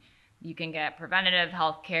fine. And you can get preventative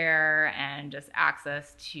health care and just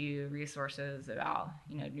access to resources about,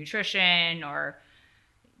 nutrition or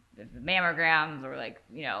mammograms or, like,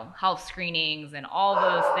 health screenings and all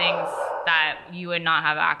those things that you would not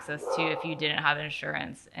have access to if you didn't have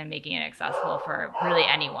insurance, and making it accessible for really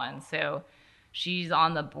anyone. So she's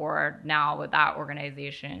on the board now with that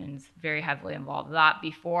organization and is very heavily involved with that.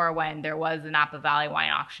 Before, when there was the Napa Valley wine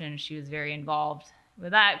auction, she was very involved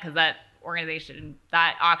with that, because that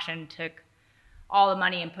auction took all the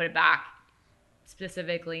money and put it back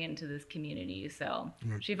specifically into this community. So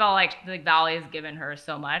she felt like the Valley has given her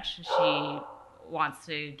so much. She wants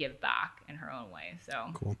to give back in her own way.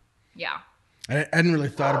 So cool. Yeah. I hadn't really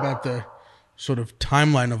thought about the sort of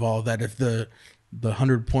timeline of all of that. If the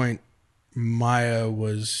 100-point Maya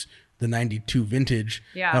was the 92 vintage,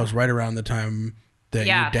 that was right around the time that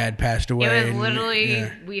your dad passed away. It was literally,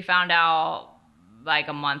 we found out like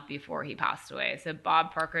a month before he passed away. So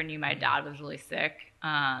Bob Parker knew my dad was really sick.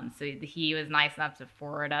 So he was nice enough to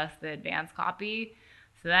forward us the advance copy.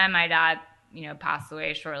 So then my dad, passed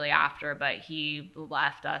away shortly after, but he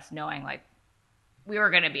left us knowing, like, we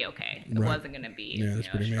were going to be okay. It wasn't going to be that's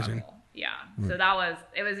pretty amazing. Yeah. So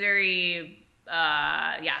it was very,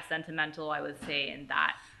 sentimental, I would say, in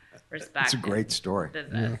that respect. It's a great story.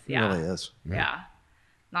 Business. It really is. Yeah.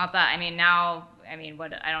 Not that,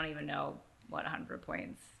 what, I don't even know what 100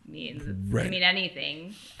 points means. It mean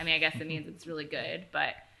anything. I guess it means it's really good,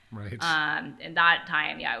 but in that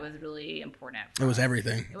time, it was really important. It was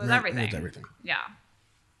everything. It was everything. It was everything. Yeah.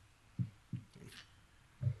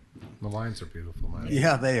 The wines are beautiful, Maya.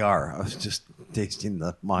 Yeah, they are. I was just tasting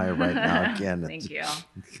the Maya right now again. Thank you.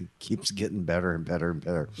 It keeps getting better and better and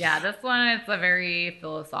better. Yeah, this one, it's a very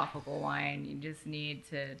philosophical wine. You just need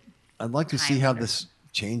to... I'd like to see how this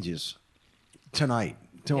changes tonight,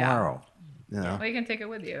 tomorrow. Well, you can take it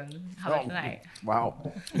with you and have it tonight.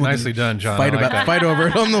 Wow. Nicely done, John. Fight over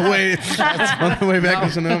it on the way back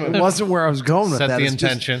to Sonoma. It wasn't where I was going with Set that. the It's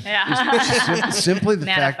intention. just simply the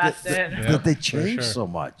fact that Yeah, they change for sure. so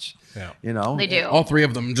much. Yeah. They do. All three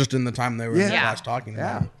of them just in the time they were in the class talking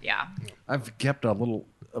about it. Yeah. I've kept a little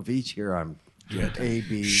of each here. I'm A,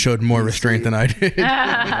 B. Showed more restraint than I did.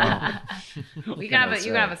 You can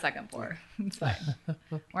have a second pour. It's fine.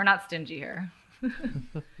 We're not stingy here.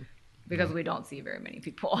 Because we don't see very many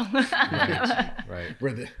people. Right.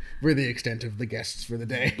 We're the extent of the guests for the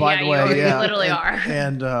day. By the way, you literally are.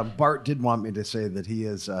 And Bart did want me to say that he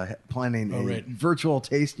is planning a virtual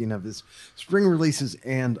tasting of his spring releases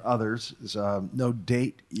and others. There's no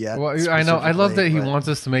date yet. Well, I know. I love that he wants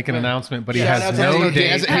us to make an announcement, but he has no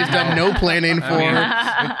date. He's done no planning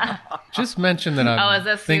for. Just mention that I'm is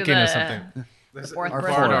this thinking through of the- something. Fourth Our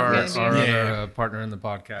birthday. fourth, Our yes. other partner in the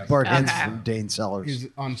podcast. Bart Henson from Dane Cellars. He's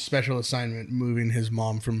on special assignment moving his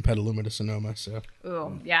mom from Petaluma to Sonoma. So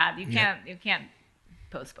Ooh, yeah, you can't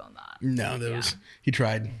postpone that. no, he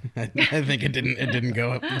tried. I think it didn't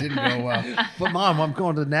go well. But Mom, I'm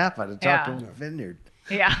going to Napa to talk Yeah. to a vineyard.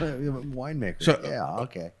 Yeah. Winemaker. So-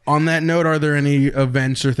 okay. On that note, are there any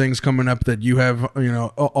events or things coming up that you have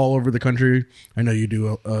all over the country? I know you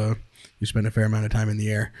do you spend a fair amount of time in the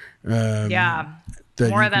air. Yeah,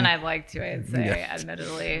 more than I'd like to, I'd say,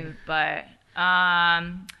 admittedly. But,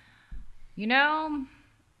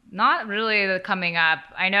 not really coming up.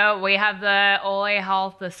 I know we have the Ole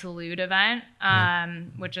Health, the Salute event,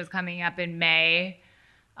 which is coming up in May.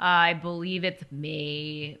 I believe it's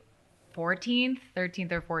May 13th or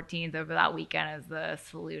 14th. Over that weekend is the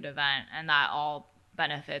Salute event, and that all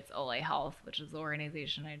benefits Ole Health, which is the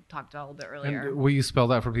organization I talked about a little bit earlier. And will you spell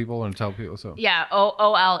that for people and tell people? So yeah,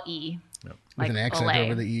 OLE. Yep. With an accent Ole.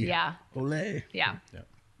 over the E. Yeah. Ole. Yeah.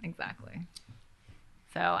 Exactly.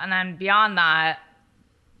 So, and then beyond that,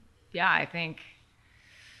 I think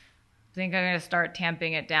I'm going to start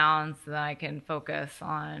tamping it down so that I can focus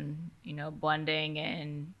on, blending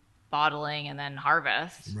and bottling and then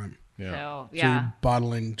harvest. Right. Yeah. So you're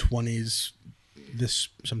bottling 20s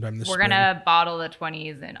sometime this We're spring. going to bottle the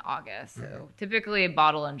 20s in August. So typically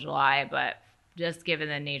bottle in July, but just given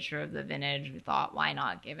the nature of the vintage, we thought, why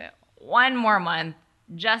not give it one more month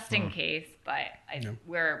just in case. But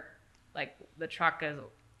we're like, the truck is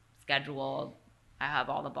scheduled. I have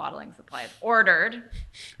all the bottling supplies ordered.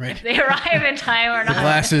 Right. If they arrive in time or not. The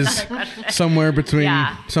glass is somewhere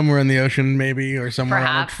somewhere in the ocean, maybe, or somewhere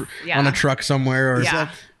Perhaps, on a truck somewhere, or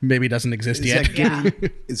maybe doesn't exist yet.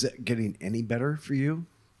 Is that getting any better for you,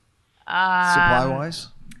 supply wise?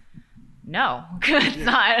 No, it's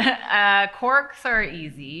not. Corks are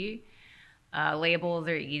easy. Labels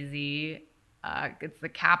are easy. It's the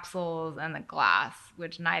capsules and the glass,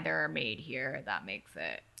 which neither are made here. That makes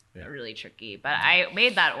it really tricky. But I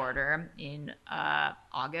made that order in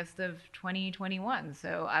August of 2021.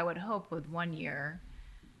 So I would hope with 1 year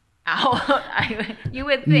out, you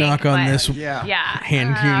would think. Knock on this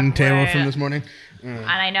hand-hewn table from this morning. And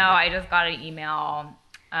I know I just got an email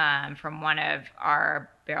from one of our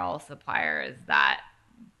barrel suppliers that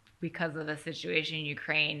because of the situation in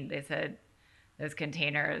Ukraine, they said those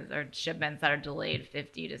containers or shipments that are delayed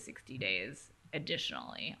 50 to 60 days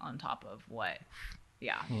additionally on top of what.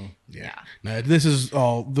 No, this is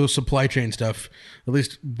all those supply chain stuff, at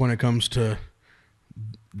least when it comes to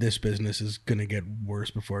this business, is going to get worse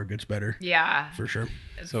before it gets better. Yeah. For sure.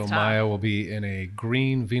 It's so tough. Maya will be in a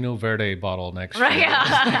green Vino Verde bottle next year. Right.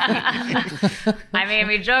 Yeah. I mean,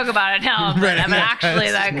 we joke about it now, but, but actually,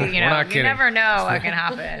 that you never know what can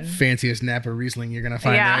happen. Fanciest Napa Riesling you're going to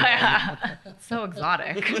find. Yeah. It's so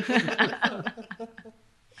exotic.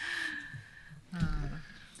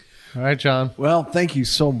 All right, John. Well, thank you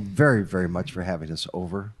so very, very much for having us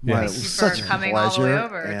over. Yes. It was such a coming pleasure. all the way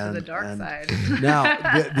over to the dark side. Now,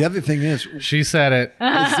 the other thing is, She said it.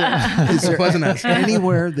 is there Wasn't us.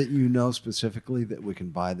 anywhere that you know specifically that we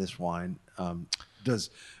can buy this wine? Does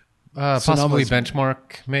Possibly Sonoma's-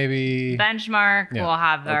 Benchmark, maybe. Benchmark Yeah. will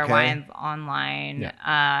have their Okay. wines online.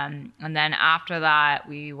 And then after that,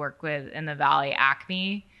 we work with, in the Valley,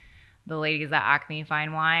 Acme. The ladies at Acme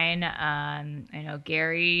Fine Wine. I know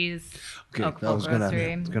Gary's. Okay, I Oakville was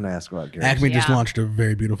Grocery. going to ask about Gary. Acme just Yeah. launched a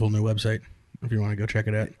very beautiful new website. If you want to go check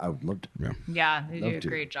it out. I would love to. Yeah, they Love do a to.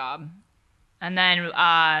 great job. And then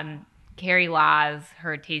Carrie Laz,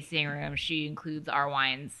 her tasting room, she includes our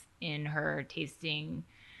wines in her tasting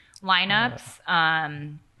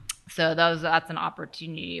lineups. So that's an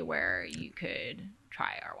opportunity where you could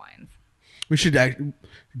try our wines. We should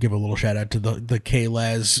give a little shout out to the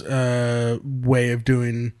K-Laz way of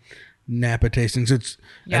doing Napa tastings.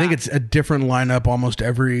 I think it's a different lineup almost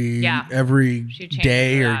every She changed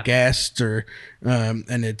day it or up. guest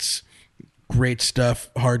and it's great stuff,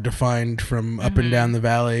 hard to find from up and down the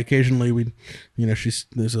valley. Occasionally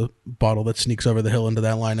there's a bottle that sneaks over the hill into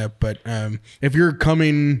that lineup. But if you're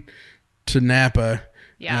coming to Napa,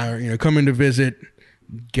 coming to visit,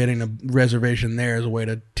 getting a reservation there is a way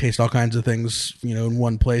to taste all kinds of things, in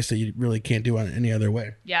one place that you really can't do on any other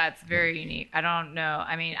way. Yeah, it's very unique. I don't know.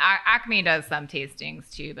 I mean, Acme does some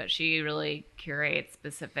tastings too, but she really curates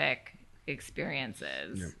specific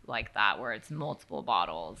experiences like that, where it's multiple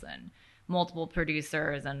bottles and multiple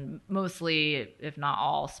producers, and mostly, if not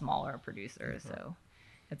all, smaller producers. So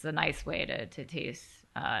it's a nice way to taste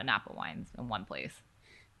Napa wines in one place.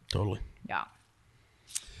 Totally. Yeah.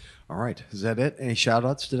 All right. Is that it? Any shout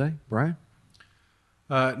outs today, Brian?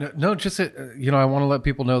 No, just I want to let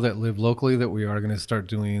people know that live locally that we are going to start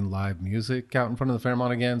doing live music out in front of the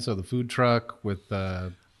Fairmont again. So the food truck with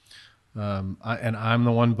and I'm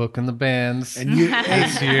the one booking the bands And you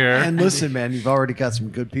this year. And listen, man, you've already got some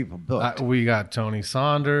good people booked. We got Tony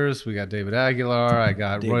Saunders, we got David Aguilar, I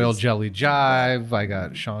got Royal Jelly Jive, I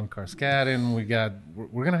got Sean Karskadin.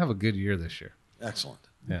 We're going to have a good year this year. Excellent.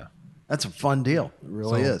 Yeah. That's a fun deal. It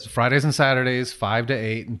really is. Fridays and Saturdays, 5 to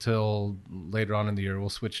 8 until later on in the year. We'll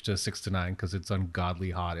switch to 6 to 9 because it's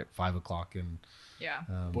ungodly hot at 5 o'clock in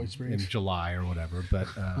July or whatever. But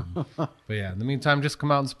yeah, in the meantime, just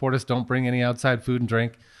come out and support us. Don't bring any outside food and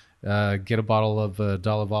drink. Get a bottle of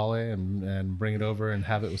Dalla Valle and bring it over and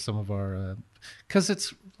have it with some of our... Because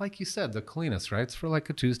it's, like you said, the cleanest, right? It's for like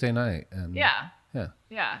a Tuesday night. And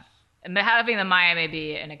Yeah. And having the Maya may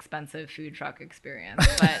be an expensive food truck experience,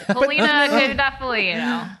 but Polina could definitely,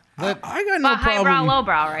 I got no but highbrow, problem.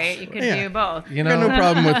 lowbrow, right? You could do both. You I know, got no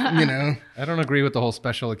problem with I don't agree with the whole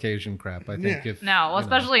special occasion crap. I think if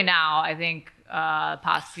especially now, I think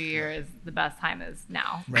past few years, the best time is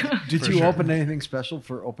now. Right. Did you open anything special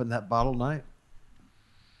for Open That Bottle Night?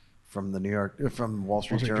 From from Wall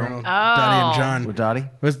Street Journal? Dottie and John. With Dottie?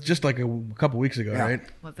 It was just like a couple weeks ago, right?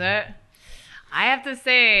 Was it? I have to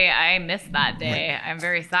say, I missed that day. I'm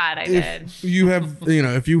very sad I did. If you have,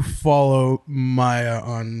 if you follow Maya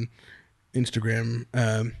on Instagram,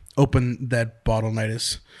 Open That Bottle Night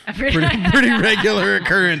is pretty regular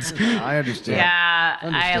occurrence. I understand.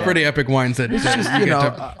 Yeah. Pretty epic wines that It's just,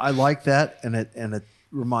 I like that, and it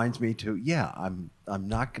reminds me to, I'm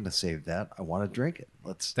not going to save that. I want to drink it.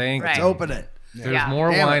 Let's open it. There's more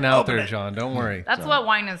wine out there, John. Don't worry. That's what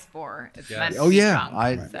wine is for. It's meant to be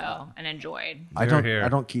drunk, and enjoyed. I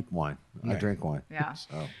don't keep wine. I drink wine. Yeah.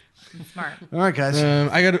 So. Smart. All right, guys.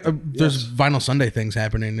 I got there's Vinyl Sunday things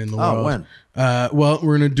happening in the world. When? Well,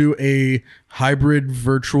 we're gonna do a hybrid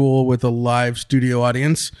virtual with a live studio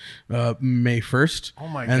audience, May 1st. Oh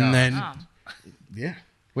my god! And then,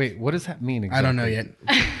 Wait, what does that mean exactly? I don't know yet.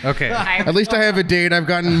 Okay. At least I have a date. I've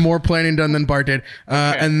gotten more planning done than Bart did.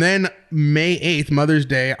 And then May 8th, Mother's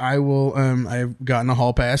Day, I will. I've gotten a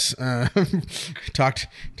hall pass. Talked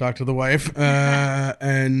to the wife,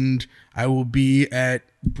 and I will be at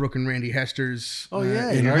Brooke and Randy Hester's.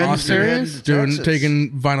 In Austin,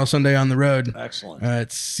 taking Vinyl Sunday on the road. Excellent.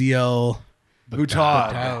 At CL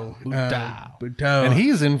Boutard. And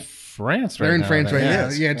he's in France right now. They're in France right now.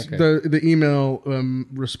 Yes. Yeah, it's the email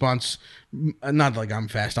response. Not like I'm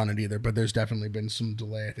fast on it either, but there's definitely been some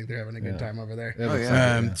delay. I think they're having a good time over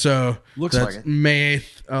there. So looks like it. May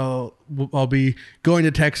 8th. I'll be going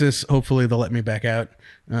to Texas. Hopefully they'll let me back out.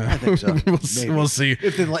 I think so. We'll see.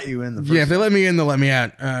 If they let you in the first if they let me in, they'll let me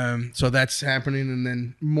out. So that's happening, and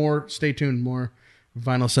then more. Stay tuned. More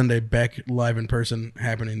Vinyl Sunday back live in person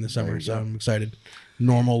happening this summer. So I'm excited.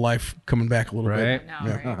 Normal life coming back a little bit. All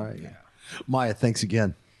right. Maya, thanks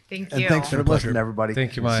again. Thank you. And thanks for listening, everybody.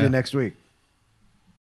 Thank you, Maya. See you next week.